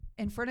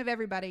in front of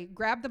everybody,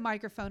 grabbed the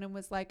microphone, and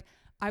was like,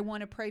 I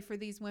want to pray for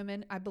these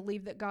women. I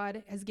believe that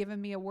God has given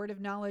me a word of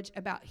knowledge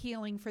about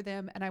healing for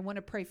them, and I want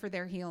to pray for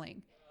their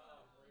healing.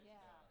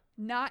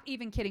 Not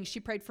even kidding. She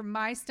prayed for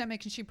my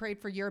stomach, and she prayed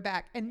for your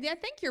back. And I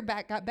think your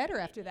back got better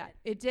after that.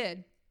 It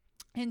did.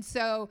 And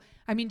so,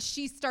 I mean,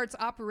 she starts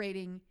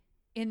operating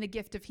in the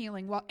gift of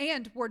healing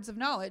and words of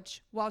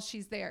knowledge while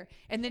she's there.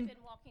 And then been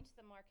walking to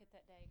the market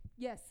that day.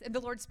 Yes. And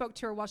the Lord spoke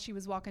to her while she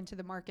was walking to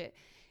the market.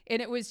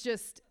 And it was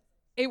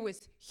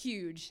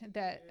huge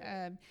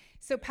that,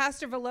 so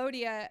Pastor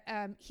Volodia,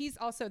 he's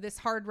also this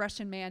hard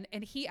Russian man,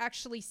 and he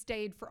actually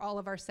stayed for all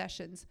of our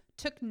sessions,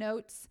 took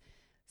notes,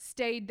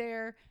 stayed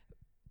there,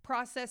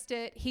 processed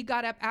it. He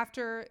got up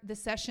after the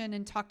session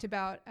and talked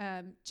about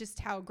just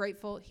how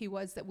grateful he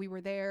was that we were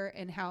there,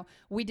 and how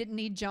we didn't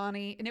need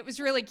Johnny. And it was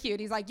really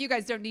cute. He's like, you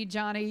guys don't need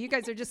Johnny. You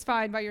guys are just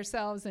fine by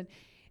yourselves. And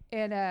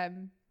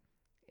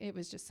it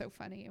was just so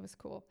funny. It was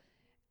cool.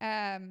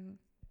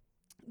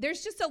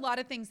 There's just a lot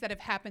of things that have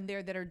happened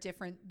there that are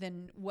different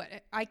than what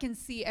I can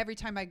see every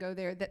time I go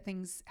there, that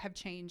things have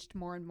changed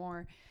more and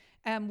more.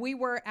 We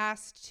were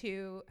asked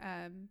to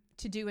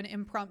do an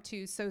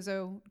impromptu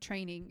sozo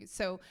training.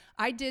 So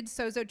I did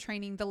sozo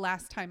training the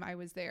last time I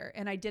was there,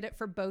 and I did it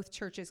for both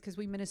churches because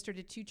we ministered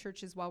to two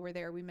churches while we're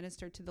there. We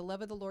ministered to the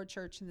Love of the Lord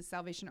Church and the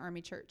Salvation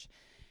Army Church.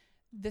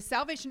 The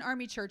Salvation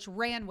Army Church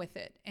ran with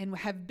it and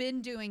have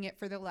been doing it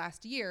for the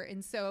last year.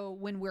 And so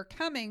when we're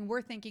coming,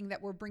 we're thinking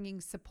that we're bringing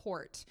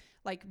support,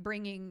 like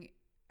bringing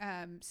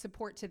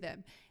support to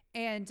them.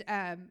 And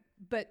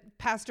but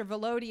Pastor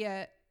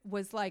Volodia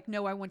was like,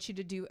 no, I want you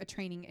to do a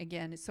training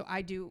again. So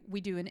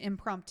we do an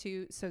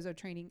impromptu sozo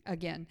training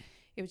again.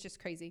 It was just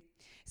crazy.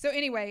 So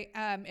anyway,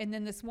 and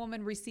then this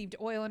woman received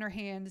oil in her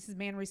hand. This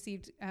man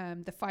received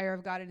the fire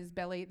of God in his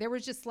belly. There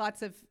was just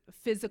lots of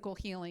physical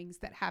healings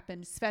that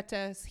happened.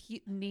 Sveta's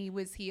knee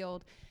was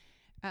healed.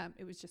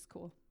 It was just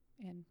cool.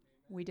 And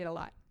we did a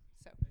lot.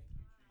 So,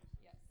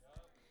 yes.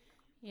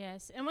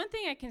 Yes. And one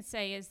thing I can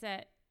say is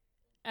that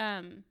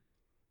I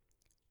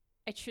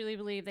truly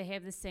believe they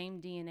have the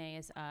same DNA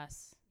as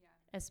us.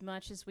 Yeah. As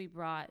much as we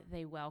brought,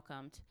 they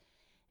welcomed.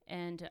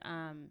 And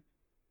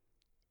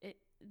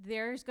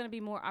there's going to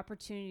be more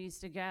opportunities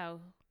to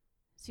go.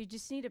 So you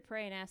just need to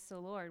pray and ask the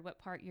Lord what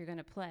part you're going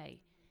to play.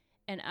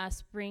 And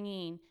us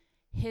bringing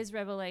his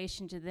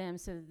revelation to them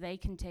so that they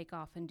can take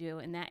off and do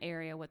in that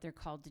area what they're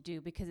called to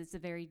do, because it's a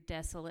very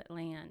desolate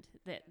land.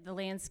 That the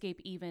landscape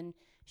even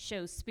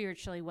shows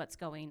spiritually what's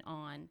going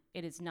on.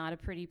 It is not a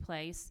pretty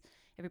place.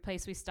 Every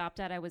place we stopped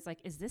at, I was like,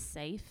 is this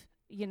safe?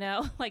 You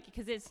know, like,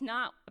 because it's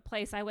not a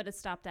place I would have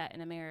stopped at in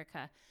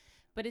America.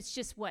 But it's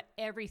just what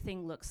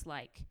everything looks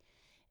like.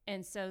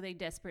 And so they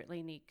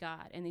desperately need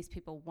God, and these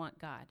people want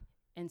God.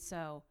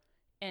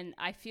 And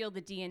I feel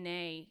the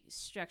DNA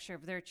structure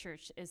of their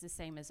church is the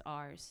same as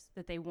ours,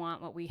 that they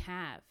want what we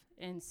have.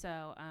 And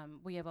so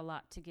we have a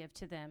lot to give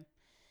to them.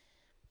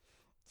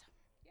 So,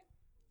 yeah.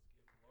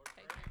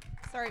 Okay.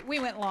 Sorry,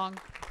 we went long.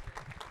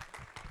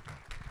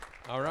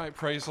 All right,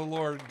 praise the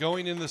Lord.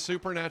 Going in the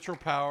supernatural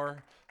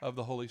power of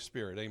the Holy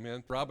Spirit.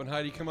 Amen. Rob and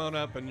Heidi, come on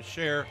up and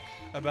share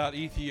about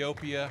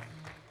Ethiopia.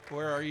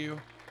 Where are you?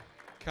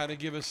 Kind of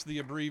give us the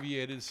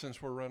abbreviated, since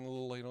we're running a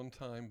little late on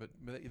time, but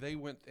they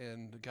went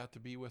and got to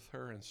be with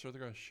her, and so they're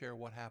going to share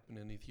what happened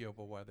in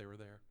Ethiopia while they were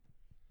there.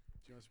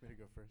 Do you want me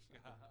to go first?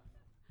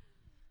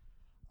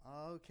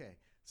 Okay.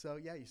 So,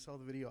 yeah, you saw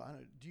the video.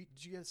 Did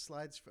you get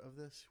slides of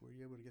this? Were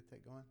you able to get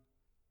that going?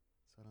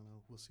 So, I don't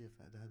know. We'll see if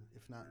that does.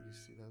 If not, you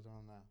see those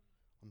on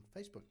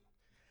Facebook.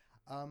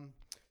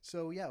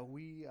 So, yeah,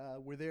 we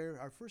were there.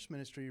 Our first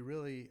ministry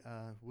really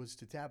was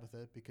to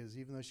Tabitha, because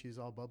even though she's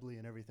all bubbly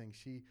and everything,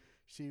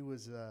 she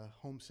was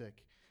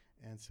homesick.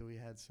 And so we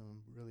had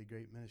some really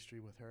great ministry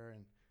with her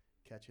and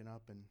catching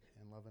up and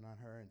loving on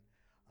her. And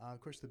of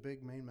course, the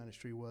big main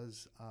ministry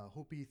was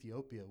Hope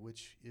Ethiopia,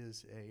 which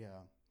is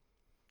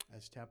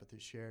as Tabitha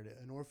shared,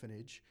 an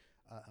orphanage,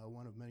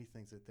 one of many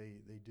things that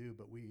they do.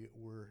 But we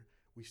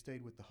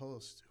stayed with the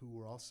hosts, who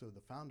were also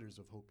the founders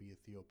of Hope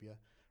Ethiopia,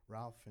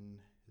 Ralph and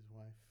his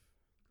wife,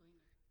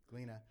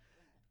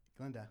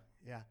 Glenda,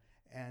 yeah.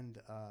 And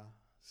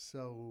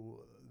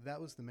so that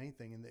was the main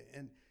thing.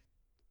 And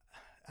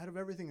out of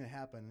everything that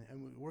happened,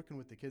 and working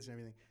with the kids and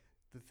everything,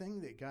 the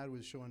thing that God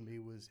was showing me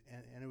was,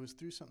 and it was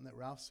through something that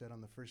Ralph said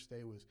on the first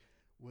day,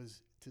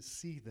 was to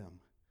see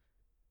them.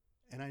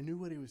 And I knew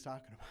what he was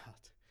talking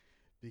about,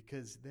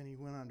 because then he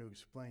went on to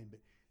explain. But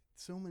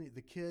so many,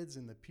 the kids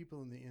and the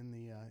people in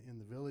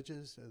the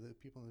villages, the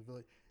people in the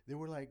village, they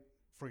were like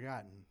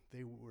forgotten.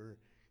 They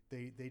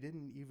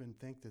didn't even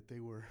think that they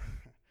were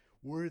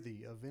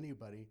worthy of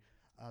anybody,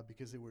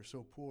 because they were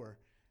so poor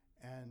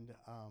and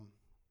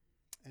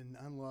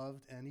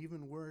unloved, and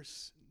even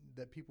worse,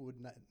 that people would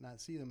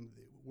not see them.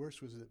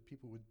 Worse was that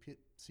people would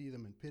see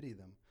them and pity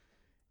them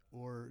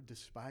or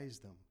despise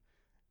them.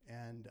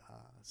 And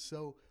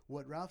so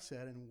what Ralph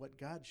said and what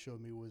God showed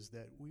me was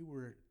that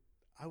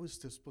I was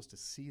just supposed to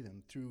see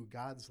them through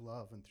God's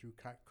love and through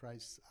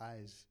Christ's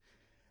eyes,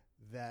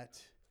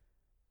 that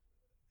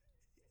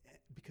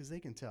because they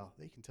can tell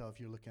if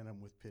you're looking at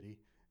them with pity,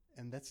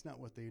 and that's not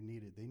what they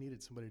needed. They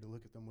needed somebody to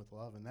look at them with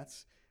love, and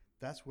that's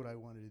what I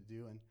wanted to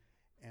do.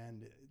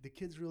 And the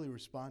kids really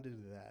responded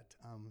to that.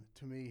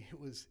 To me, it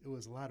was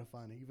a lot of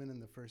fun. Even in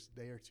the first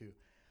day or two,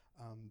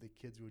 the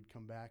kids would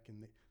come back,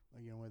 and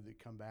when they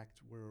come back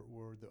to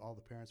where all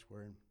the parents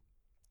were, and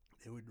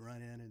they would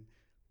run in and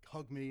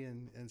hug me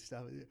and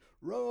stuff.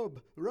 Rob,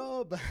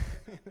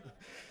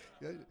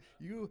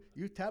 you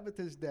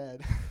Tabitha's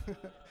dad.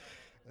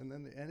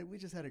 and we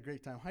just had a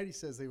great time. Heidi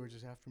says they were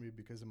just after me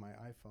because of my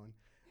iPhone,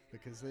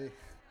 because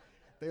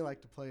they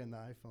like to play in the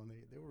iPhone.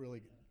 They were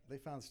really good. They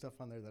found stuff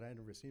on there that I'd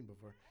never seen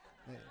before.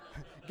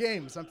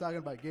 Games. I'm talking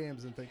about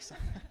games and things.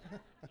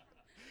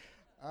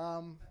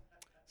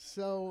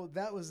 So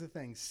that was the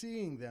thing.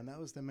 Seeing them, that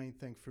was the main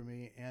thing for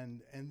me.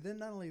 And then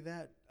not only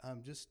that,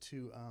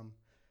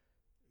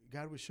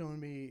 God was showing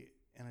me,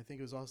 and I think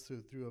it was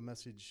also through a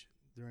message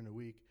during the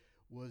week,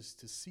 was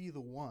to see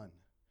the one.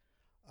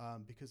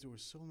 Because there were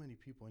so many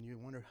people, and you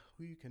wonder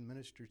who you can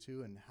minister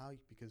to and how,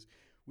 because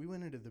we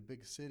went into the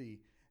big city,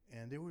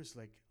 and there was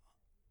like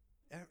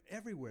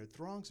everywhere,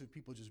 throngs of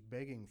people just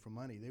begging for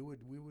money. We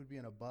would be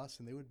in a bus,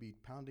 and they would be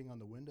pounding on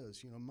the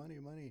windows, money,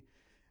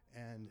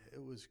 and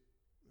it was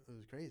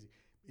crazy.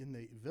 In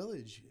the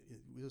village,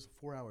 it was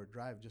a 4-hour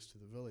drive just to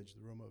the village,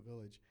 the remote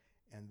village,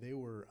 and they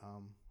were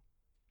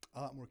a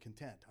lot more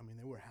content. I mean,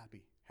 they were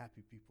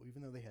happy people,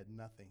 even though they had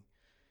nothing,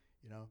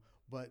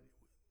 But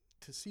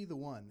to see the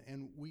one,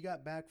 and we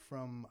got back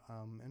from,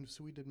 and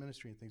so we did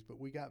ministry and things, but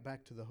we got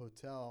back to the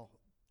hotel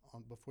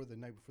the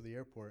night before the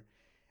airport.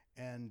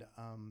 And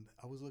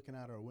I was looking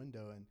out our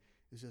window, and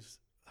it's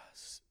just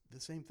the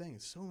same thing.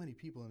 So many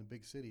people in a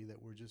big city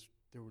that were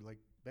like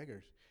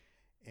beggars,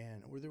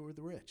 or they were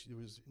the rich. There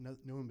was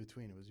no in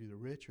between. It was either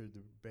rich or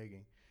they're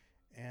begging.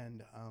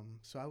 And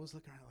so I was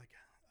looking around like,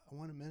 I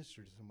want to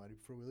minister to somebody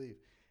before we leave.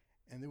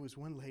 And there was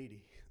one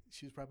lady.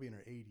 She was probably in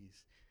her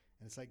 80s.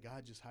 And it's like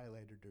God just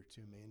highlighted her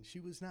to me. And she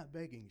was not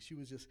begging. She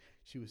was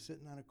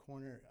sitting on a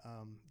corner,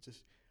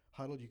 just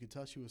huddled. You could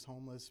tell she was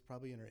homeless,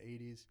 probably in her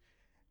 80s.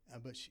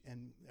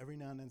 And every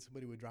now and then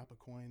somebody would drop a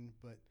coin,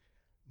 but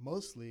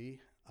mostly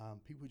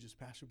people would just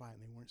pass her by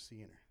and they weren't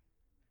seeing her.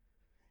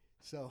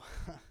 So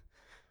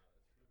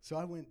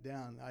I went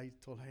down. I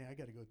told her, hey, I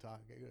got to go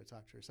talk to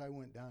her. So I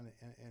went down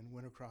and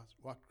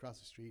walked across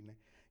the street, and I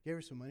gave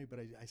her some money, but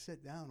I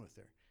sat down with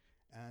her,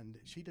 and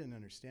she didn't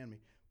understand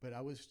me. But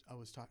I was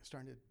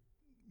starting to,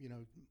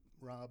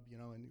 Rob,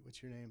 and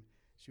what's your name?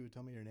 She would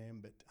tell me her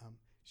name, but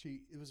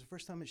it was the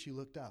first time that she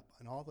looked up,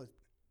 and I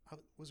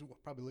was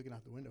probably looking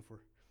out the window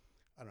for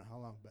I don't know how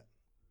long, but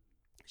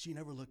she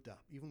never looked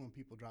up, even when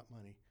people dropped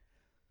money.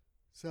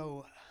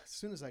 So as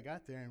soon as I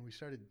got there and we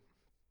started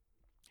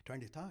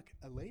trying to talk,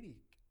 a lady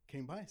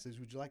came by and says,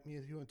 would you like me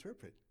to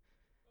interpret?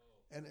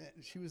 And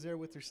she was there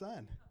with her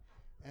son.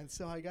 And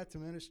so I got to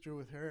minister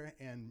with her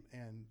and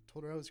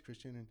told her I was a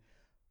Christian. And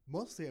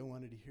mostly I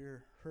wanted to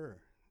hear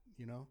her,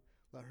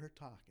 let her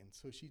talk. And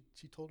so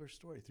she told her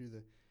story through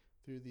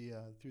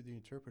the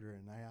interpreter,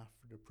 and I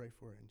offered to pray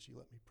for her, and she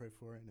let me pray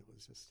for her, and it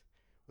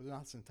was an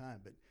awesome time.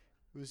 But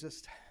it was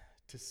just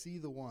to see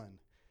the one,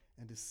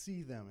 and to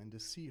see them, and to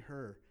see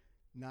her,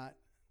 not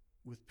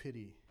with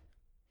pity.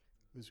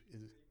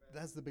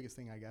 That's the biggest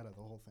thing I got out of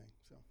the whole thing.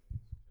 So,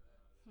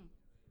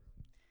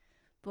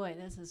 Boy,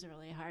 this is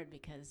really hard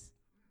because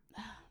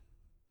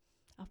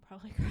I'll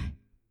probably cry.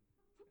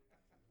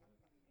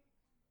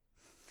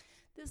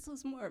 This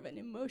was more of an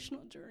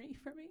emotional journey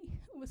for me.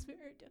 It was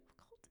very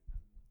difficult.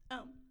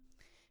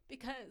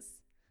 Because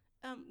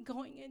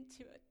going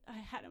into it, I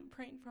had him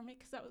praying for me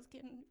because I was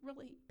getting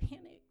really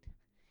panicked.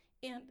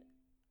 And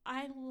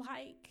I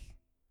like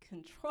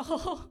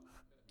control.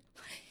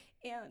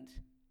 And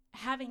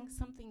having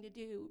something to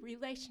do.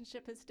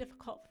 Relationship is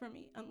difficult for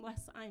me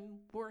unless I'm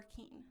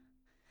working.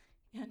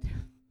 And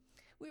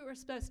we were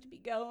supposed to be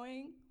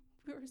going.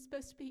 We were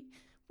supposed to be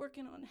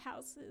working on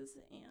houses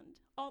and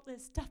all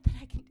this stuff that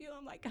I can do.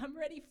 I'm like, I'm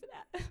ready for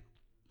that.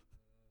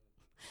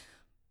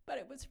 But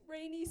it was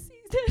rainy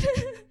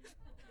season.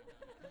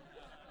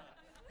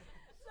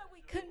 So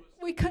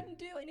we couldn't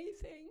do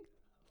anything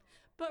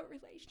but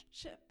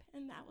relationship,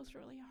 and that was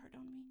really hard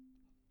on me.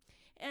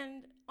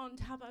 And on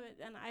top of it,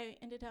 then I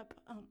ended up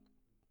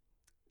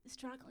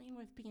struggling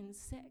with being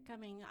sick. I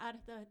mean, out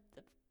of the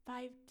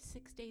 5 to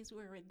 6 days we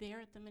were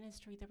there at the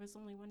ministry, there was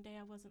only one day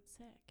I wasn't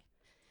sick.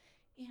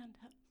 And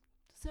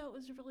so it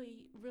was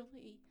really,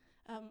 really,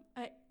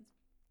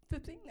 the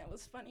thing that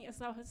was funny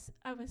is I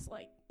was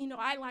like,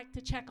 I like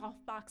to check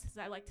off boxes.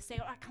 I like to say,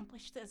 I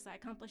accomplished this, I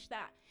accomplished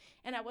that.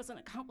 And I wasn't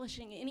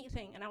accomplishing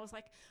anything. And I was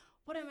like,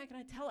 what am I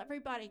going to tell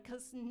everybody?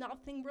 Because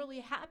nothing really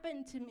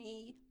happened to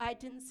me. I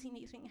didn't see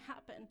anything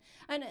happen.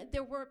 And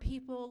there were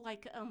people,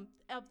 like,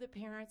 of the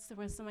parents, there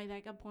was somebody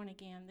that got born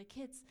again. The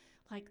kids,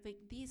 like,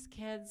 these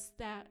kids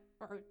that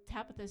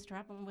Tabitha's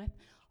traveling with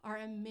are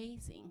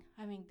amazing.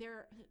 I mean,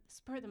 they're,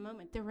 spur of the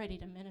moment, they're ready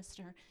to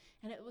minister.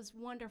 And it was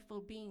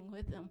wonderful being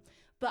with them.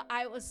 But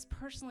I was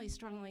personally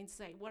struggling to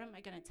say, what am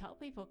I going to tell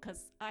people?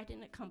 Because I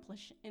didn't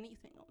accomplish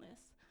anything on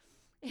this.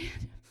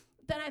 And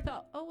then I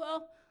thought, oh,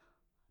 well,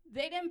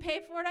 they didn't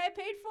pay for it, I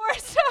paid for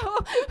it, so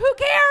who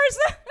cares?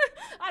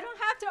 I don't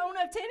have to own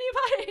up to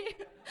anybody.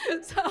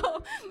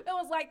 So it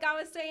was like I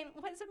was saying,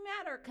 what does it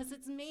matter? Because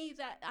it's me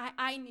that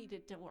I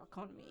needed to work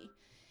on me.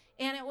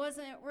 And it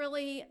wasn't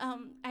really,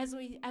 as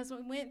we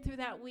went through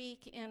that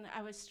week, and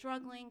I was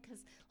struggling,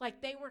 because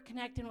like they were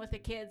connecting with the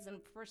kids,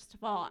 and first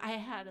of all, I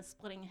had a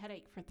splitting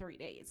headache for 3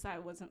 days. I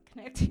wasn't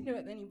connecting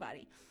with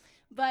anybody.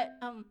 But,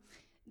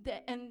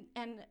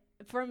 and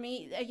for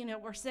me,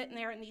 we're sitting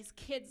there, and these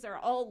kids are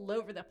all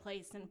over the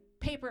place, and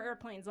paper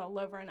airplanes all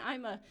over, and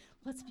I'm a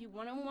let's be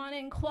one-on-one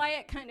and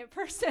quiet kind of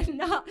person,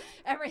 not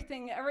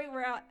everything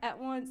everywhere at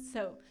once.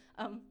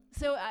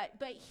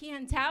 But he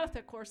and Tabitha,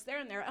 of course, they're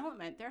in their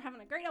element. They're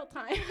having a great old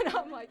time, and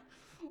I'm like,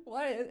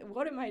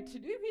 what am I to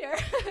do here?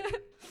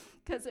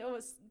 Because it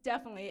was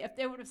definitely, if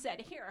they would have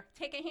said, here,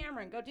 take a hammer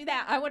and go do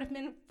that, I would have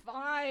been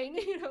fine,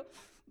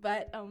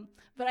 But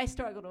I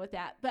struggled with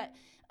that. But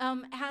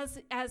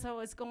as I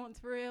was going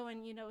through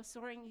and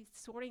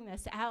sorting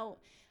this out,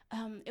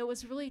 it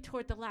was really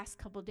toward the last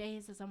couple of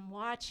days as I'm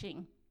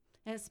watching,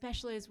 and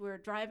especially as we were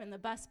driving the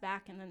bus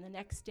back, and then the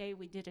next day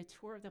we did a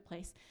tour of the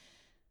place.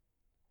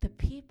 The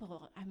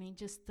people, I mean,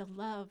 just the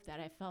love that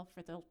I felt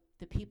for the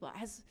people.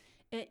 As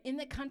in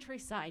the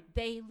countryside,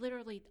 they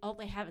literally, all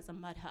they have is a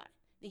mud hut.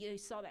 You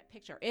saw that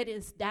picture.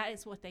 That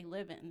is what they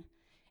live in.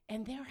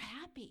 And they're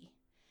happy.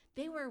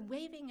 They were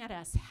waving at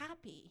us,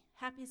 happy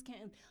as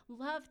can,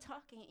 loved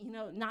talking,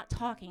 not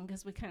talking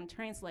because we couldn't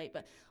translate,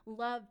 but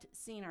loved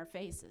seeing our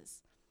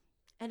faces.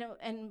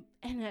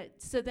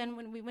 So then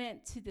when we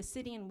went to the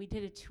city and we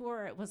did a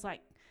tour, it was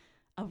like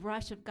a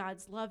rush of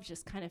God's love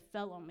just kind of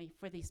fell on me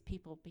for these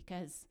people,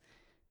 because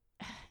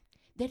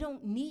they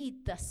don't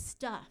need the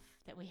stuff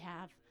that we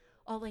have.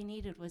 All they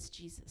needed was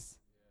Jesus.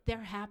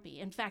 They're happy.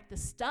 In fact, the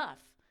stuff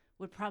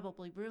would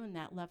probably ruin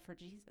that love for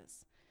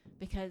Jesus,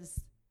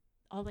 because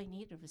all they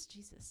needed was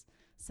Jesus.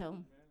 So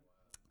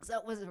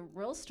it was a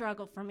real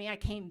struggle for me. I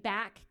came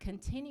back,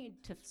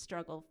 continued to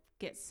struggle,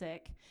 get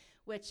sick,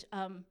 which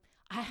I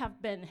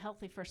have been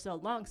healthy for so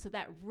long, so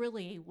that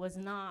really was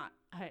not,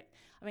 I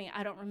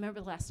don't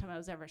remember the last time I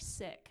was ever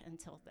sick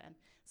until then.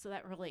 So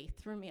that really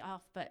threw me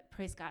off, but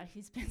praise God,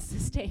 he's been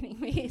sustaining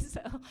me,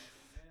 so.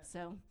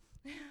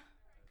 Thank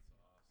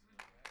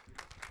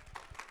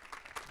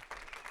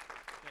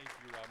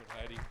you, Robin,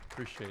 Heidi.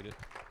 Appreciate it.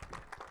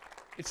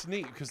 It's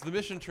neat because the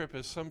mission trip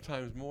is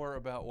sometimes more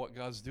about what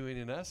God's doing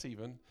in us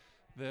even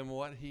than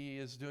what he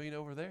is doing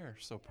over there.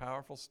 So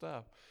powerful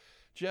stuff.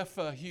 Jeff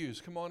Hughes,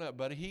 come on up,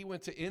 buddy. He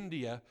went to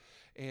India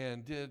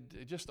and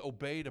just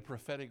obeyed a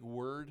prophetic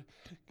word.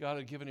 God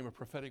had given him a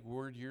prophetic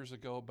word years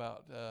ago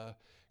about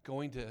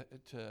going to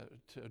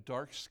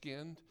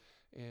dark-skinned.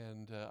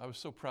 And I was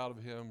so proud of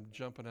him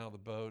jumping out of the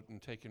boat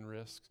and taking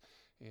risks.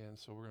 And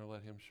so we're going to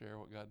let him share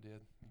what God did.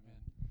 Amen.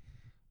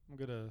 I'm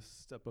going to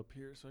step up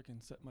here so I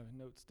can set my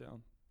notes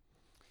down.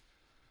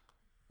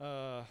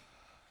 I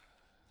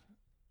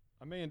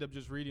may end up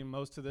just reading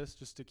most of this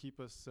just to keep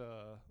us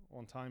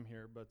on time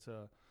here. But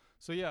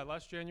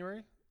last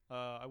January,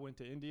 I went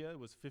to India. It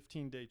was a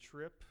 15-day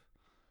trip.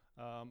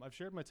 I've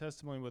shared my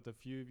testimony with a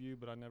few of you,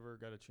 but I never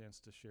got a chance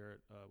to share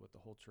it with the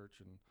whole church.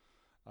 And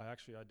I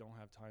don't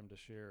have time to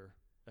share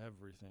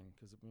everything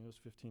because it was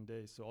 15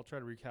 days. So I'll try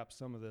to recap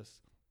some of this.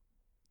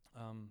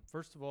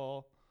 First of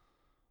all,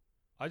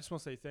 I just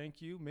want to say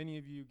thank you. Many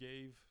of you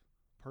gave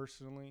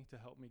personally to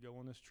help me go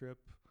on this trip.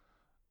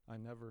 I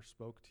never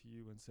spoke to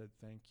you and said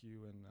thank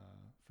you, and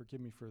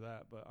forgive me for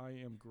that, but I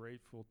am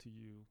grateful to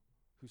you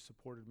who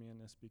supported me in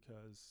this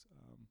because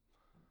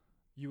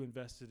you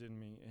invested in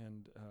me,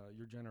 and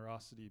your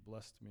generosity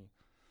blessed me.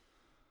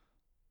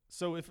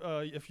 So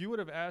if you would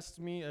have asked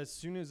me as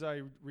soon as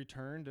I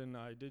returned, and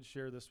I did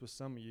share this with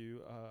some of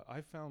you,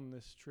 I found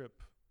this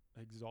trip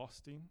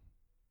exhausting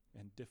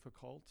and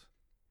difficult.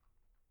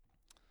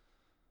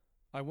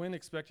 I went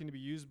expecting to be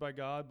used by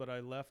God, but I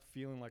left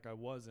feeling like I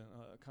wasn't,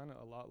 kind of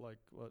a lot like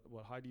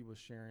what Heidi was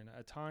sharing.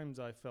 At times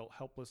I felt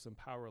helpless and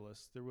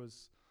powerless. There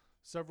was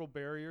several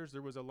barriers.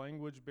 There was a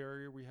language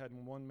barrier. We had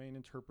one main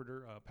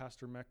interpreter,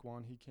 Pastor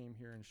Mekwan. He came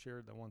here and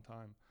shared that one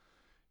time.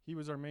 He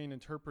was our main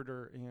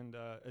interpreter, and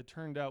it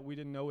turned out, we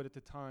didn't know it at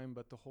the time,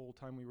 but the whole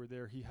time we were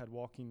there, he had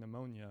walking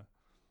pneumonia.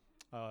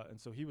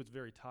 And so he was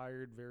very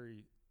tired,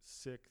 very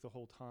sick the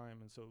whole time.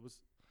 And so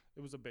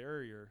it was a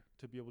barrier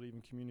to be able to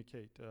even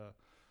communicate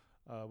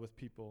with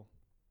people.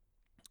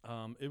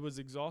 It was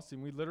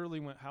exhausting. We literally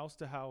went house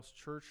to house,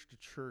 church to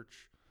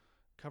church,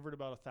 covered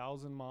about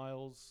 1,000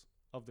 miles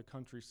of the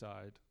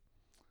countryside,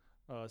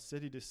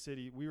 city to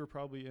city. We were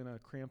probably in a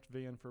cramped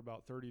van for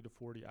about 30 to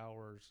 40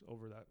 hours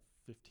over that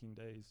 15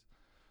 days.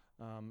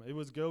 It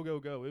was go, go,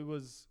 go. It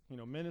was,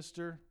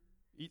 minister,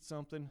 eat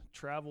something,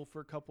 travel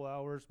for a couple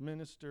hours,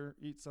 minister,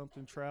 eat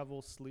something,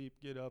 travel, sleep,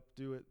 get up,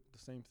 do it, the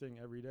same thing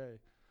every day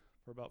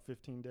for about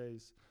 15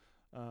 days.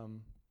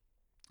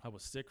 I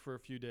was sick for a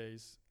few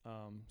days.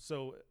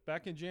 So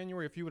back in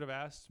January, if you would have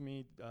asked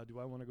me, do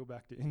I want to go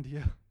back to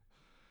India?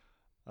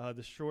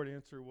 The short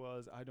answer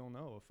was, I don't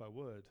know if I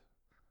would.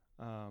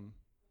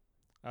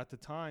 At the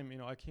time,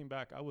 I came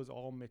back, I was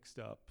all mixed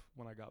up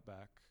when I got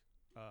back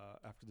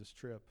after this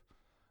trip.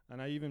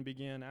 And I even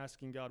began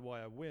asking God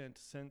why I went.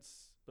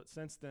 But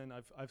since then,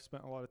 I've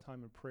spent a lot of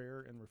time in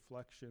prayer and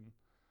reflection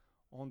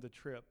on the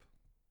trip.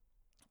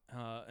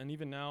 And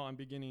even now, I'm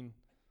beginning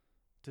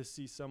to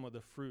see some of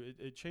the fruit.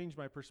 It changed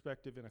my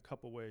perspective in a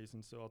couple ways,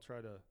 and so I'll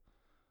try to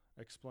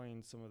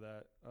explain some of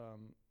that.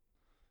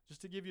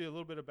 Just to give you a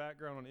little bit of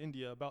background on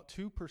India, about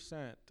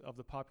 2% of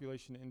the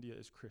population in India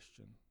is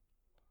Christian.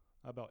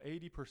 About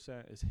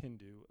 80% is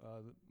Hindu.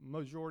 The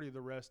majority of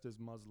the rest is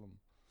Muslim.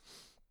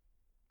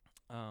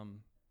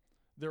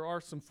 There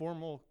are some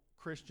formal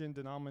Christian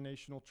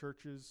denominational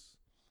churches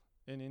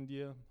in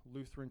India,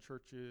 Lutheran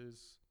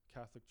churches,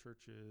 Catholic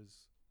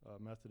churches,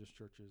 Methodist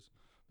churches.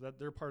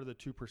 They're part of the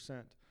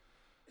 2%.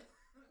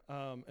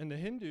 And the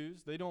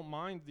Hindus, they don't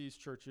mind these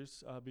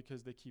churches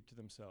because they keep to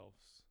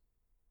themselves.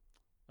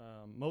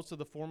 Most of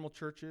the formal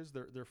churches,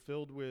 they're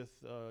filled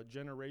with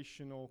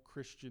generational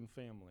Christian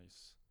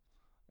families.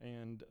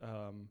 And,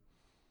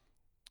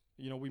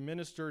 we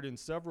ministered in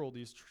several of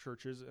these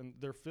churches, and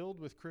they're filled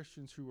with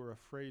Christians who are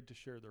afraid to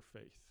share their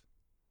faith.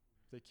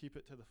 They keep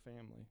it to the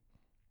family.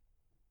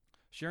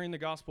 Sharing the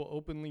gospel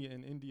openly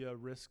in India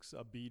risks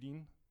a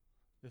beating.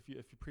 If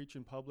you preach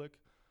in public,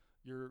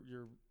 you're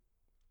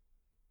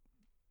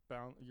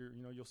bound.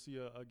 You'll see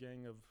a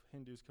gang of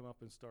Hindus come up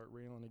and start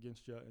railing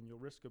against you, and you'll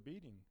risk a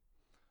beating.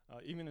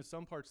 Even in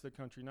some parts of the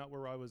country, not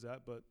where I was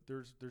at, but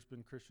there's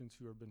been Christians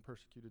who have been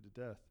persecuted to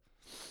death.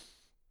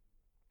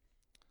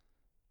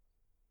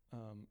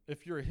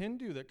 If you're a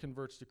Hindu that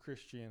converts to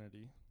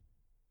Christianity,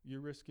 you're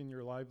risking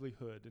your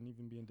livelihood and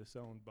even being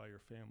disowned by your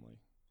family,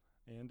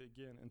 and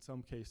again, in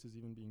some cases,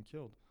 even being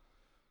killed.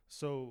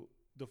 So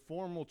the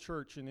formal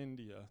church in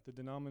India, the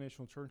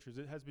denominational churches,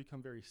 it has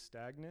become very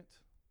stagnant.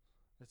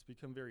 It's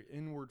become very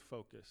inward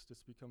focused.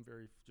 It's become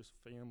very just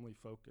family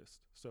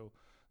focused. So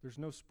there's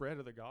no spread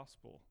of the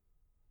gospel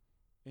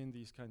in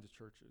these kinds of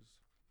churches.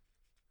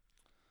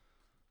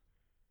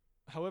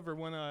 However,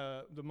 when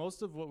the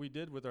most of what we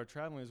did with our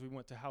traveling is we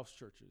went to house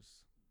churches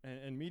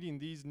and meeting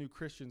these new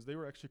Christians. They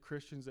were actually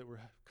Christians that were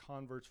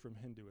converts from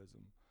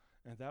Hinduism,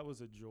 and that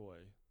was a joy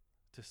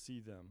to see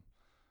them.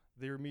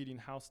 They were meeting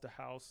house to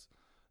house.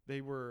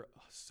 They were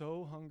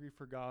so hungry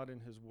for God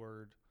and His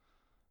Word.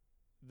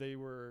 They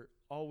were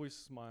always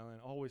smiling,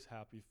 always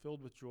happy,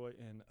 filled with joy,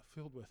 and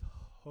filled with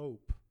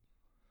hope.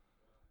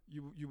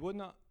 You would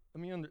not.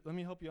 Let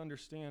me help you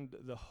understand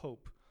the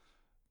hope.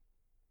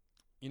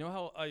 You know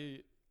how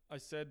I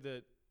said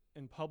that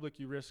in public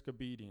you risk a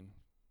beating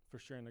for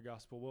sharing the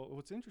gospel? Well,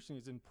 what's interesting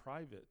is in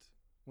private,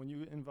 when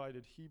you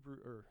invited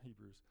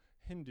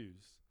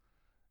Hindus,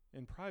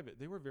 in private,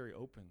 they were very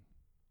open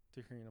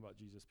to hearing about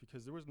Jesus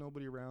because there was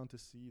nobody around to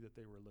see that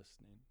they were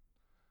listening.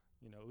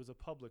 It was a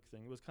public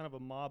thing. It was kind of a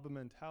mob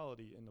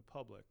mentality in the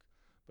public,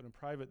 but in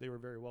private they were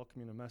very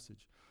welcoming a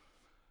message.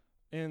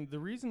 And the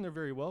reason they're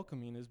very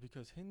welcoming is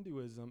because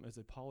Hinduism is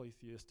a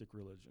polytheistic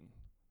religion.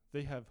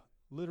 They have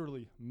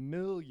literally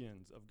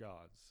millions of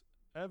gods.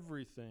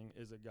 Everything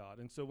is a god.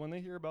 And so when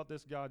they hear about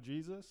this God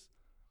Jesus,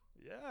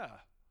 yeah,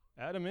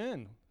 add him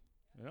in.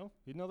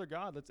 He's another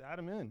god, let's add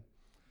him in.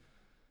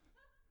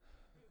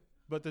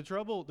 But the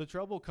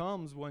trouble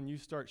comes when you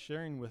start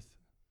sharing with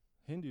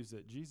Hindus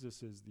that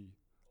Jesus is the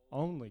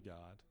only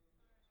God.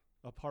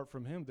 Apart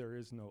from him, there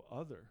is no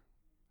other.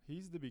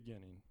 He's the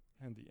beginning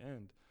and the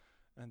end.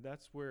 And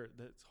that's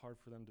hard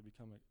for them to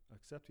become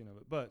accepting of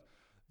it. But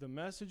the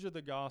message of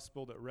the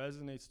gospel that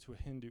resonates to a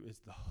Hindu is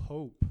the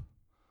hope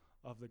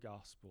of the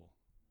gospel,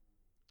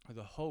 or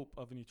the hope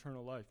of an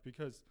eternal life.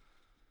 Because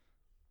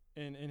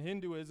in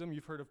Hinduism,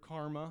 you've heard of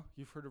karma,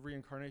 you've heard of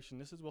reincarnation.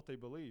 This is what they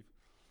believe.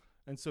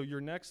 And so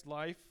your next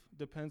life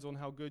depends on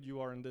how good you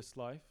are in this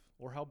life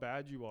or how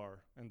bad you are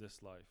in this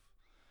life.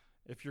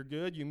 If you're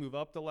good, you move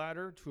up the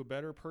ladder to a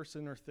better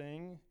person or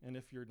thing, and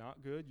if you're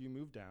not good, you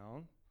move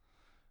down.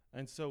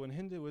 And so in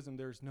Hinduism,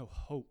 there's no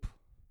hope.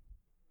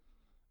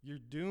 You're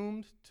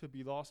doomed to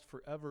be lost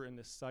forever in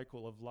this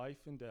cycle of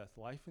life and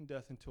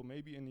death until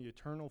maybe in the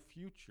eternal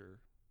future,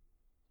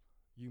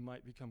 you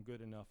might become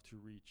good enough to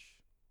reach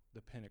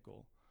the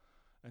pinnacle.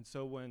 And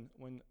so when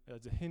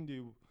as a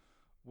Hindu,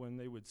 when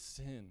they would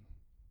sin,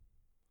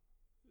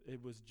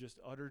 it was just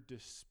utter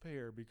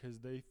despair because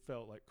they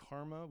felt like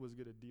karma was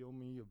going to deal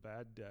me a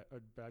bad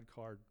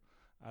card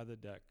out of the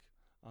deck.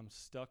 I'm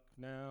stuck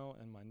now,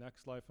 and my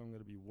next life I'm going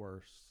to be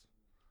worse.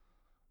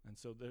 And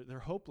so they're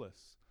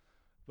hopeless.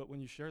 But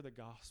when you share the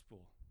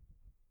gospel,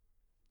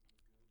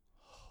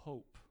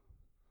 hope.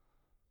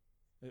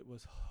 It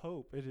was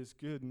hope. It is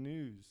good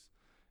news.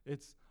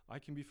 It's, I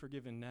can be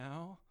forgiven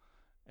now,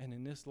 and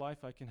in this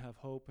life I can have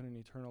hope and an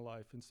eternal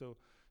life. And so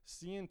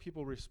seeing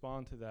people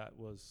respond to that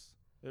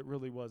it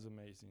really was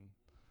amazing.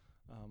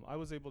 I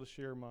was able to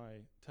share my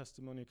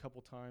testimony a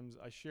couple times.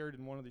 I shared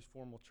in one of these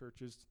formal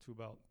churches to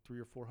about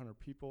 300 or 400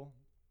 people.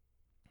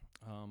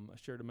 I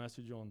shared a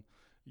message on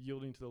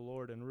yielding to the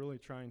Lord and really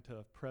trying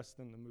to press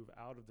them to move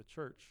out of the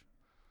church.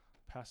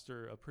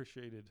 Pastor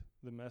appreciated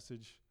the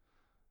message,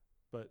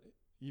 but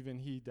even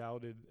he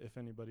doubted if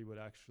anybody would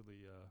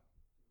actually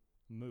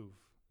move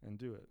and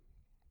do it.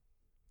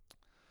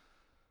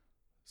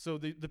 So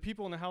the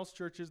people in the house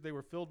churches, they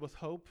were filled with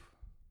hope,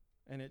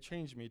 and it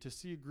changed me to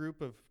see a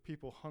group of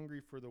people hungry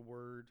for the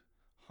word,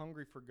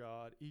 hungry for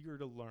God, eager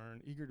to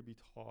learn, eager to be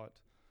taught.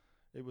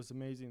 It was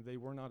amazing. They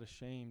were not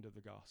ashamed of the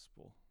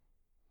gospel.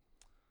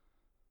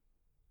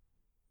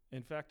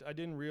 In fact, I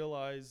didn't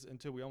realize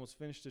until we almost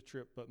finished the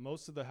trip, but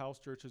most of the house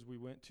churches we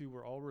went to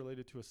were all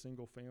related to a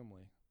single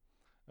family.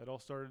 It all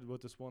started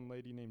with this one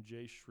lady named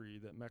Jay Shri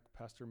that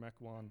Pastor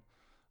Mekwan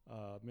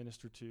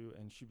ministered to,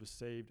 and she was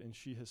saved, and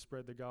she has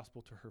spread the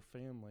gospel to her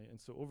family. And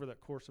so over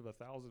that course of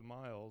 1,000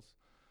 miles,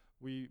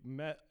 we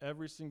met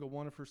every single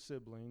one of her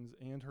siblings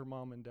and her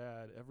mom and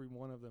dad. Every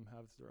one of them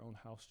has their own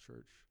house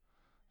church.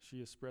 She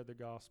has spread the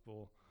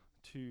gospel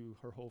to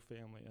her whole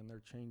family, and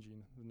they're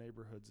changing the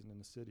neighborhoods and in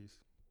the cities.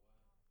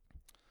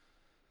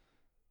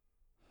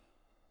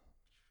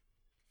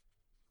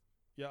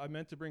 Yeah, I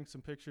meant to bring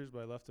some pictures, but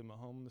I left them at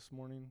home this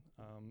morning.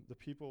 The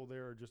people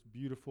there are just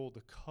beautiful.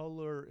 The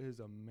color is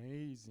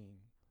amazing.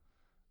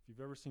 If you've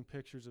ever seen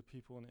pictures of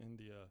people in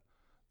India,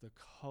 the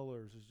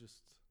colors is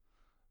just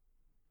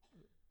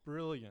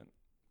brilliant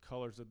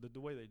colors. The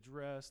way they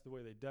dress, the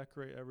way they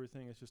decorate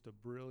everything, it's just a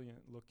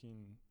brilliant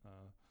looking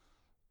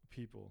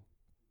people.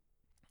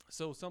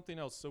 So something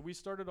else. So we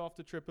started off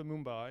the trip in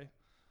Mumbai.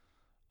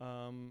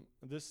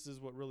 This is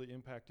what really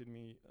impacted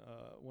me.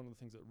 One of the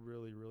things that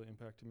really, really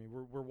impacted me.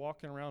 We're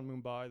walking around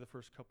Mumbai the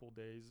first couple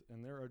days,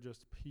 and there are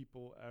just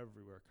people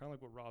everywhere. Kind of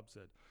like what Rob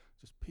said,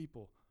 just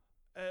people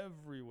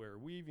everywhere,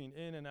 weaving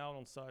in and out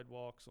on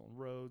sidewalks, on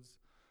roads.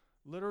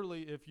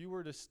 Literally, if you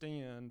were to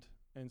stand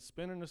and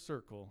spin in a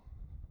circle,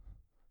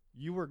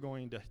 you were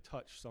going to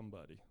touch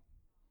somebody.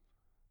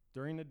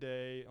 During the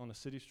day on a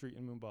city street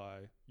in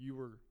Mumbai,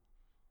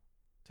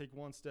 take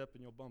one step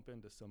and you'll bump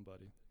into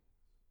somebody.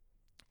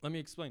 Let me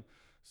explain.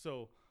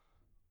 So,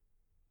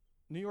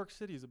 New York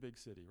City is a big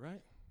city,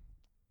 right?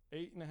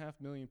 8.5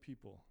 million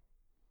people.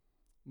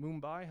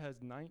 Mumbai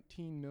has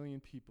 19 million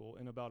people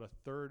in about a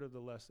third of the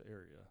less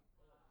area.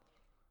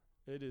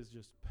 It is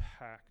just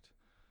packed.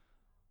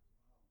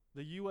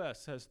 The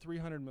U.S. has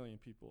 300 million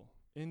people.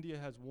 India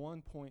has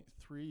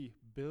 1.3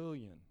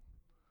 billion.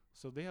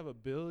 So they have 1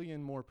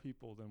 billion more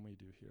people than we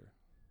do here.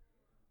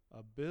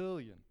 1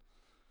 billion.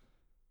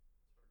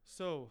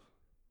 So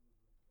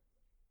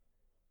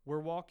we're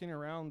walking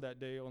around that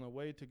day on a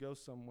way to go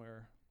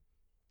somewhere.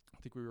 I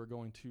think we were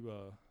going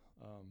to,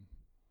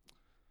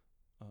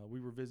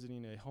 we were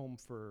visiting a home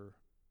for,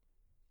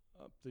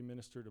 they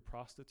minister to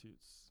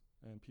prostitutes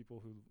and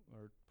people who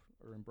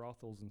are in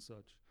brothels and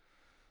such.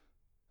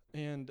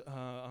 And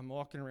I'm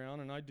walking around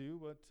and I do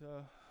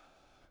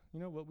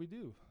what we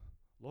do.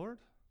 Lord,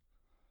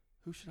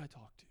 who should I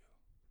talk to?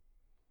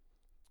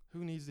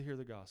 Who needs to hear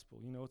the gospel?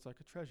 It's like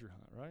a treasure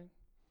hunt, right?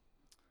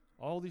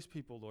 All these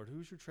people, Lord,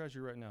 who's your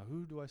treasure right now?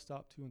 Who do I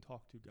stop to and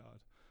talk to, God?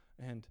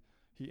 And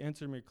he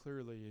answered me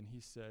clearly, and he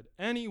said,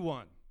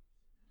 anyone.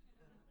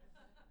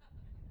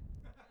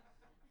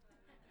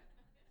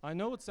 I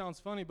know it sounds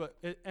funny, but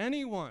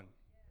anyone.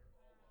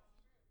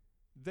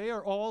 They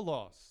are all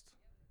lost.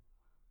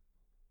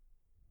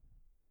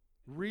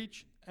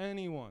 Reach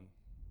anyone.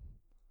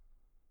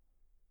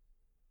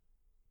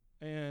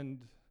 And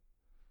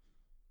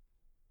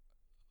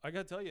I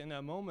got to tell you, in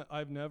that moment,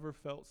 I've never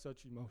felt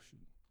such emotion.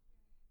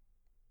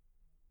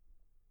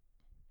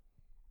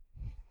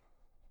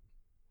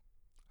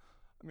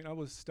 I mean, I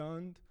was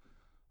stunned.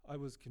 I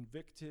was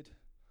convicted.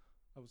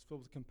 I was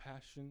filled with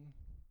compassion.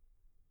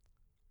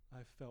 I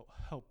felt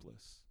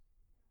helpless.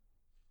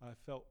 I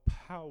felt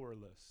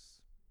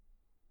powerless.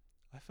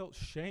 I felt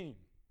shame.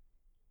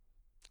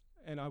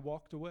 And I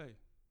walked away.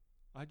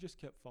 I just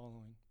kept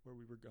following where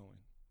we were going.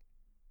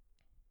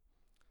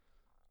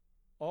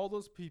 All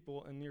those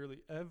people and nearly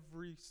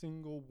every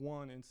single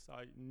one in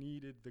sight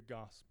needed the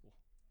gospel.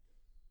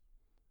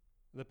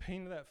 The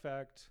pain of that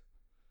fact,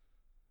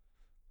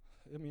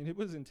 it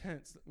was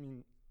intense.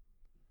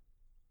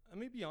 Let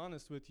me be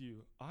honest with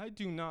you. I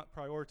do not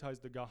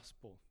prioritize the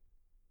gospel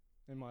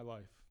in my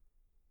life.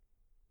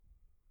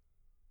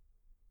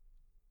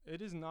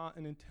 It is not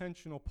an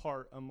intentional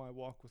part of my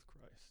walk with Christ.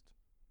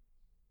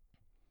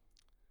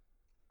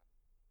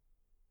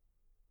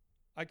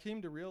 I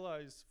came to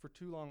realize for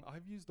too long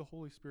I've used the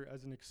Holy Spirit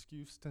as an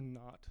excuse to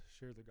not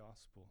share the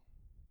gospel.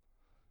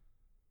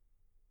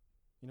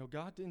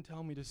 God didn't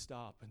tell me to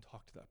stop and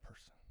talk to that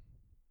person.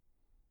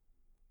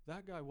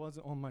 That guy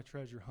wasn't on my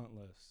treasure hunt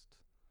list.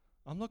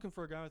 I'm looking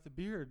for a guy with a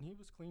beard, and he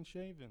was clean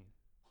shaven.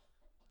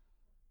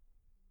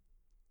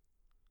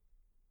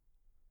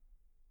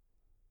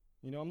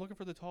 I'm looking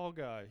for the tall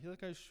guy. That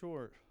guy's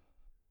short.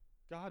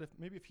 God,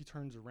 if he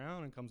turns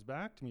around and comes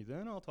back to me,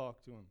 then I'll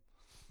talk to him.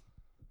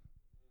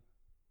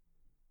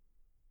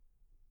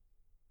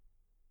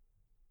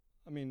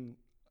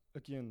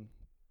 Again,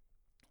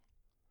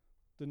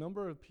 the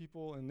number of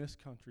people in this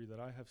country that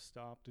I have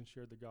stopped and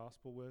shared the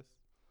gospel with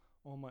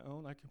on my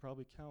own, I can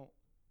probably count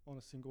on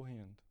a single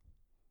hand.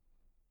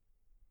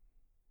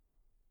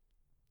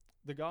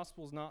 The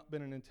gospel's not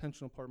been an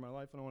intentional part of my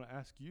life, and I want to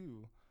ask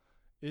you,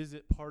 is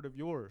it part of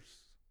yours?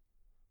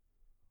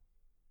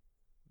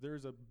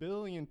 There's 1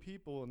 billion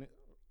people in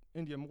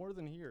India, more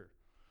than here.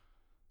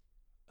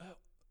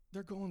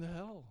 They're going to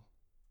hell.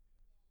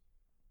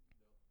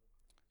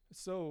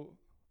 So,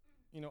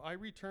 I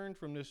returned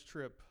from this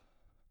trip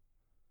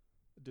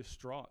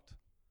distraught.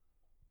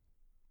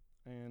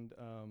 And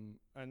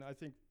I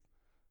think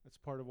that's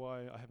part of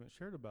why I haven't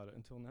shared about it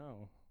until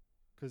now,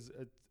 because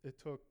it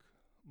took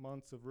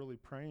months of really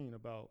praying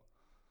about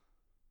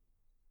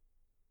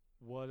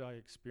what I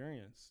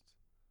experienced.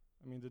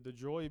 The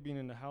joy of being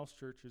in the house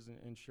churches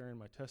and sharing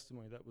my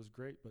testimony, that was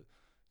great, but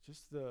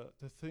just to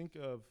think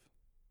of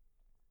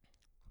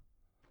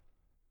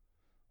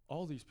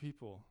all these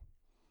people,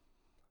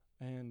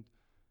 and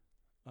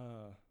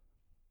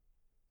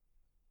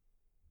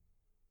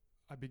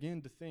I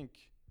began to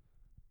think,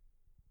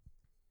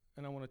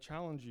 and I want to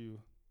challenge you,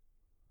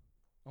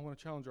 I want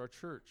to challenge our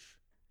church.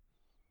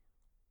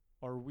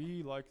 Are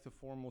we like the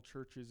formal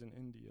churches in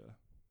India,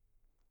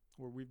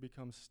 where we've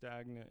become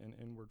stagnant and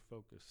inward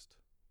focused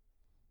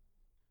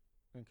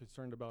and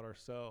concerned about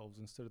ourselves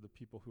instead of the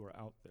people who are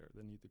out there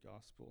that need the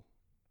gospel?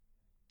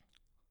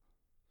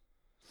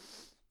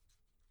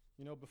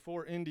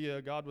 Before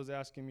India, God was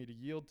asking me to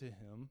yield to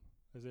him,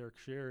 as Eric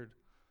shared,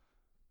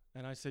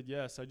 and I said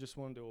yes. I just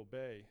wanted to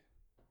obey.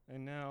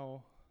 And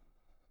now,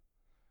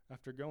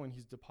 after going,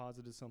 he's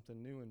deposited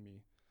something new in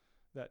me.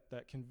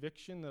 That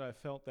conviction that I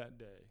felt that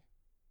day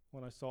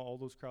when I saw all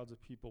those crowds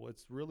of people,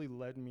 it's really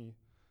led me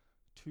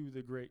to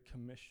the Great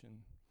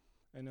Commission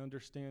and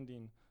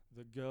understanding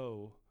the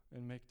go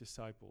and make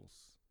disciples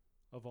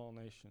of all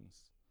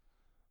nations.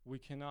 We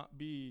cannot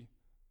be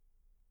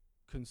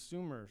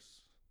consumers.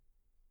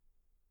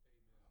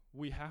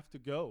 We have to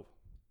go.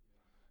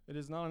 It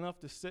is not enough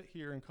to sit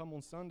here and come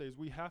on Sundays.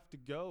 We have to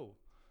go.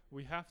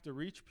 We have to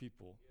reach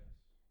people.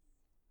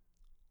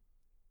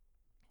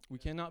 We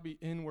cannot be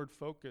inward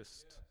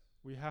focused.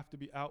 We have to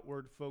be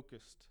outward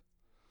focused.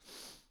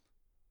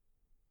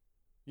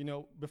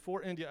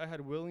 Before India, I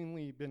had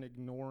willingly been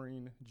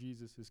ignoring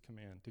Jesus'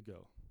 command to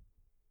go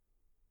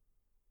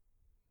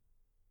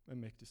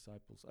and make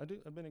disciples.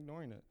 I've been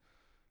ignoring it.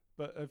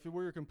 But if we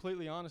were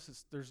completely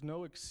honest, there's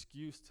no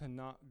excuse to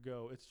not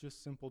go. It's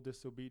just simple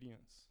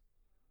disobedience,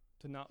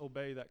 to not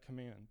obey that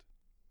command.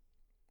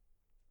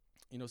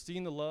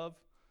 Seeing the love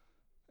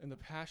and the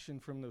passion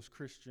from those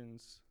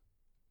Christians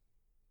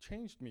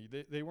changed me.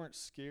 They weren't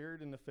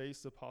scared in the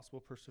face of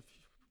possible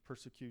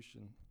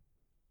persecution.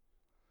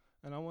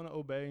 And I want to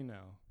obey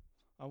now.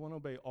 I want to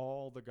obey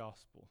all the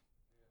gospel,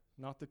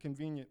 not the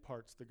convenient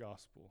parts of the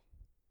gospel.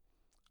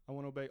 I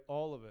want to obey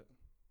all of it.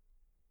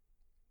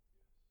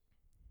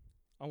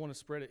 I want to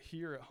spread it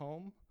here at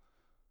home.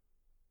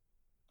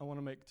 I want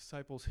to make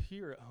disciples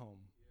here at home.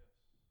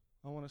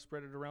 I want to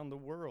spread it around the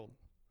world.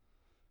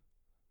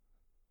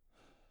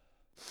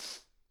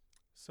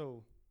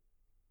 So,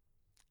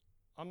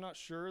 I'm not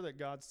sure that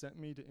God sent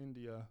me to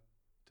India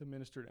to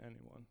minister to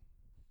anyone.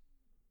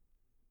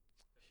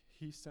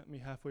 He sent me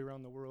halfway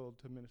around the world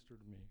to minister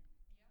to me.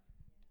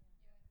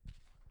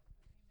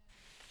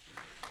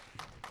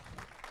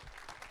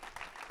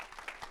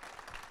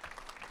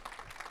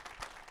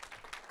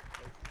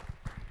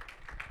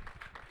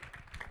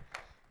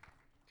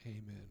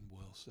 Amen.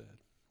 Well said.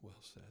 Well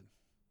said.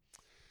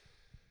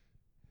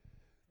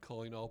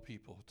 Calling all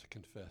people to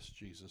confess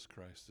Jesus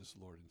Christ as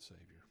Lord and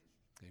Savior.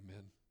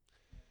 Amen.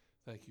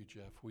 Thank you,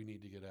 Jeff. We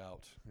need to get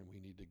out and we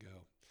need to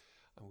go.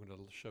 I'm going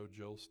to show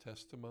Joel's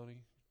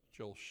testimony.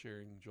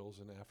 Joel's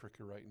in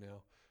Africa right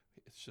now.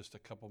 It's just a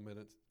couple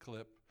minute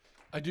clip.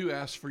 I do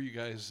ask for you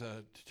guys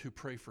to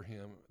pray for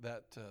him.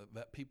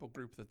 That people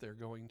group that they're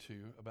going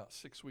to, about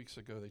 6 weeks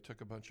ago, they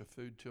took a bunch of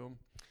food to him.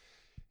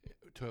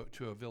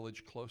 to a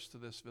village close to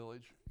this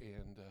village,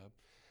 and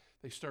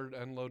they started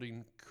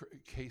unloading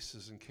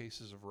cases and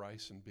cases of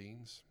rice and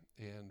beans.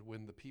 And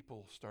when the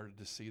people started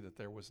to see that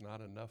there was not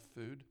enough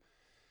food,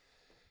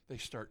 they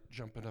start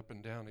jumping up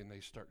and down and they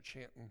start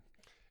chanting.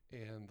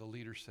 And the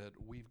leader said,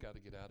 "We've got to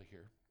get out of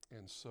here."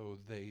 And so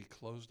they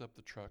closed up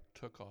the truck,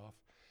 took off,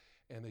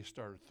 and they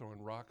started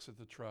throwing rocks at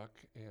the truck.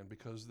 And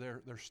because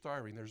they're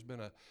starving, there's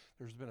been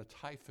a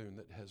typhoon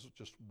that has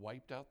just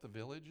wiped out the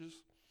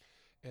villages,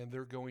 and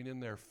they're going in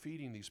there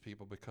feeding these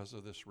people because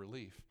of this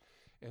relief.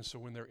 And so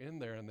when they're in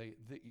there and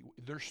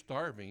they're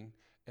starving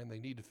and they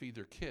need to feed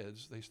their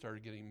kids, they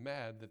started getting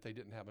mad that they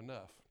didn't have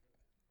enough.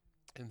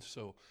 And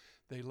so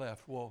they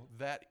left. Well,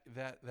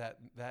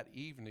 that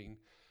evening,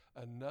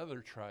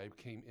 another tribe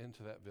came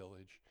into that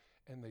village,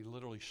 and they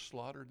literally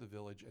slaughtered the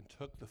village and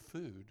took the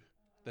food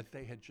that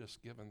they had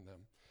just given them.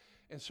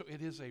 And so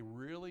it is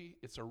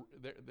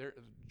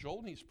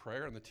Joel needs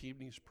prayer and the team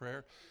needs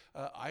prayer.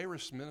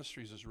 Iris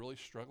Ministries is really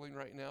struggling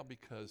right now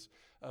because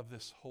of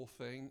this whole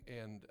thing.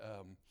 And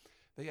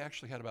they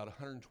actually had about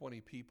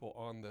 120 people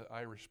on the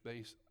Iris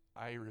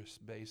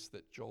base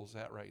that Joel's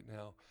at right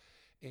now.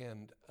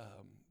 And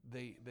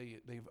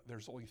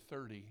there's only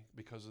 30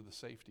 because of the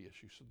safety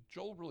issue. So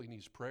Joel really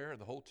needs prayer.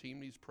 The whole team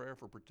needs prayer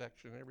for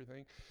protection and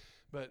everything.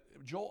 But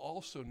Joel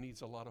also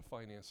needs a lot of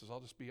finances. I'll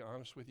just be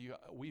honest with you.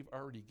 We've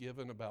already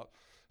given about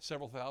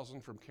several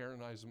thousand from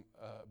Karen and I's,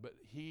 but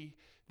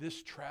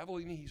this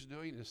traveling he's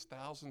doing is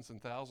thousands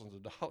and thousands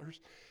of dollars.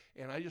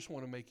 And I just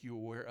want to make you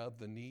aware of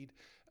the need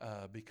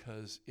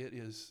because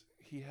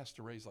he has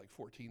to raise like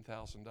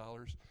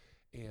 $14,000.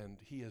 And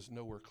he is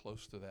nowhere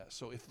close to that.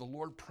 So if the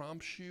Lord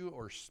prompts you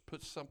or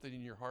puts something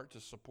in your heart to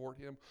support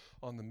him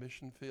on the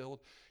mission field,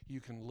 you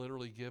can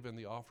literally give in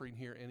the offering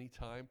here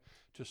anytime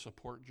to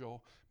support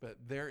Joel. But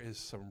there is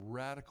some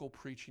radical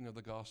preaching of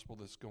the gospel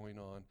that's going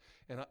on.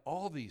 And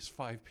all these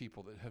 5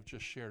 people that have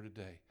just shared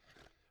today,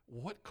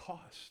 what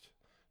cost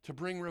to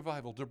bring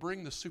revival, to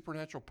bring the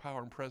supernatural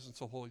power and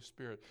presence of the Holy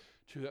Spirit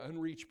to the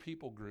unreached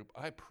people group.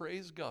 I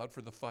praise God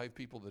for the 5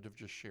 people that have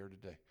just shared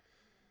today,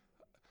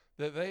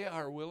 that they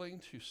are willing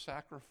to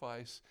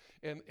sacrifice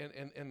and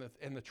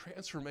the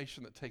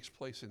transformation that takes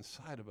place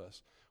inside of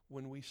us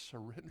when we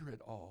surrender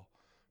it all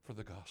for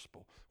the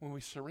gospel, when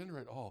we surrender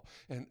it all.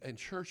 And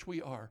church,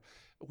 we are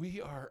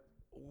lazy,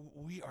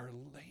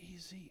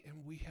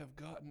 and we have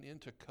gotten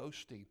into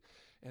coasting.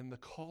 And the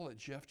call that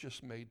Jeff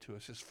just made to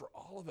us is for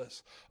all of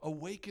us.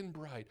 Awaken,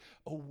 bride.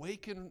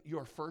 Awaken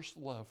your first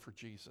love for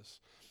Jesus,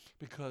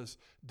 because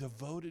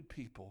devoted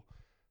people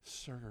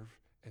serve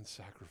and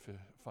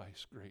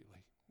sacrifice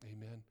greatly.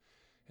 Amen.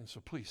 And so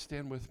please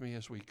stand with me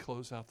as we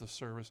close out the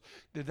service.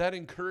 Did that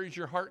encourage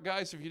your heart,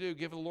 guys? If you do,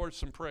 give the Lord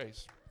some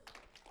praise.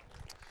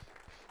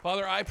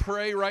 Father, I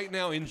pray right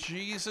now in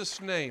Jesus'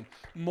 name,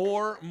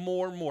 more.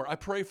 I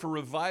pray for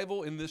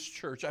revival in this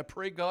church. I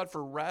pray, God,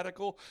 for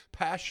radical,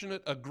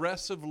 passionate,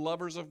 aggressive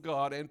lovers of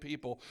God and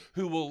people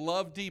who will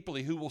love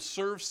deeply, who will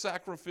serve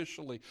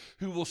sacrificially,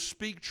 who will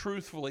speak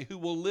truthfully, who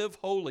will live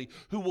holy,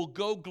 who will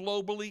go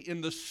globally in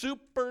the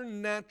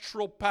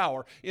supernatural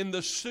power, in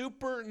the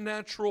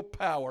supernatural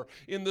power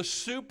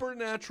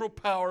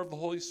of the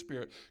Holy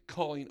Spirit,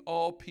 calling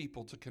all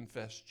people to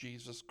confess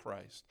Jesus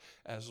Christ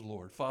as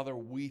Lord. Father,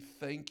 we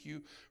thank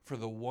you for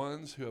the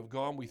ones who have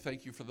gone. We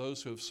thank you for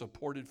those who have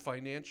supported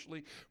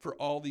financially for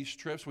all these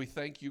trips. We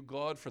thank you,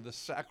 God, for the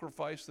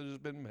sacrifice that has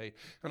been made.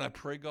 And I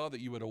pray, God, that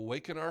you would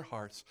awaken our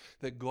hearts,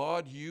 that,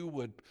 God, you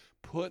would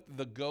put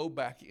the go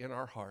back in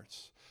our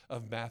hearts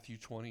of Matthew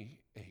 28.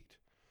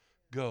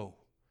 Go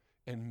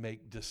and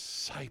make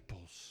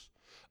disciples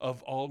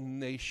of all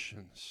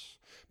nations,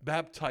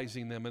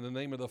 baptizing them in the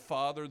name of the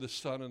Father, the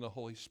Son, and the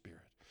Holy Spirit.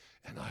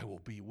 And I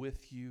will be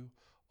with you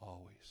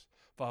always.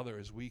 Father,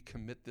 as we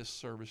commit this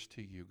service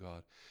to you,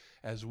 God,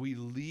 as we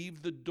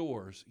leave the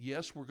doors,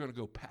 yes, we're going to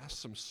go past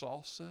some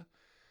salsa,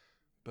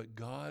 but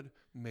God,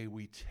 may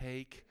we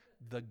take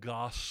the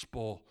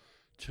gospel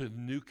to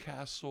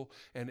Newcastle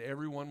and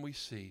everyone we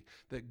see,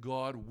 that,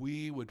 God,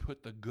 we would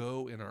put the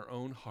go in our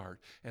own heart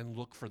and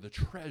look for the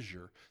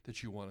treasure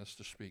that you want us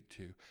to speak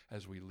to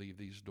as we leave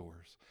these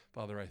doors.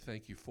 Father, I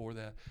thank you for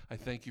that. I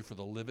thank you for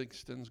the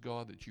Livingstons,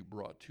 God, that you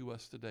brought to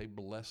us today.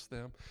 Bless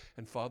them.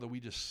 And Father, we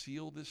just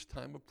seal this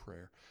time of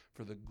prayer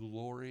for the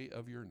glory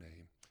of your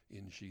name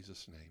in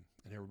Jesus' name.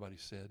 And everybody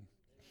said,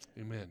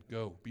 amen.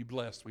 Go. Be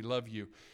blessed. We love you.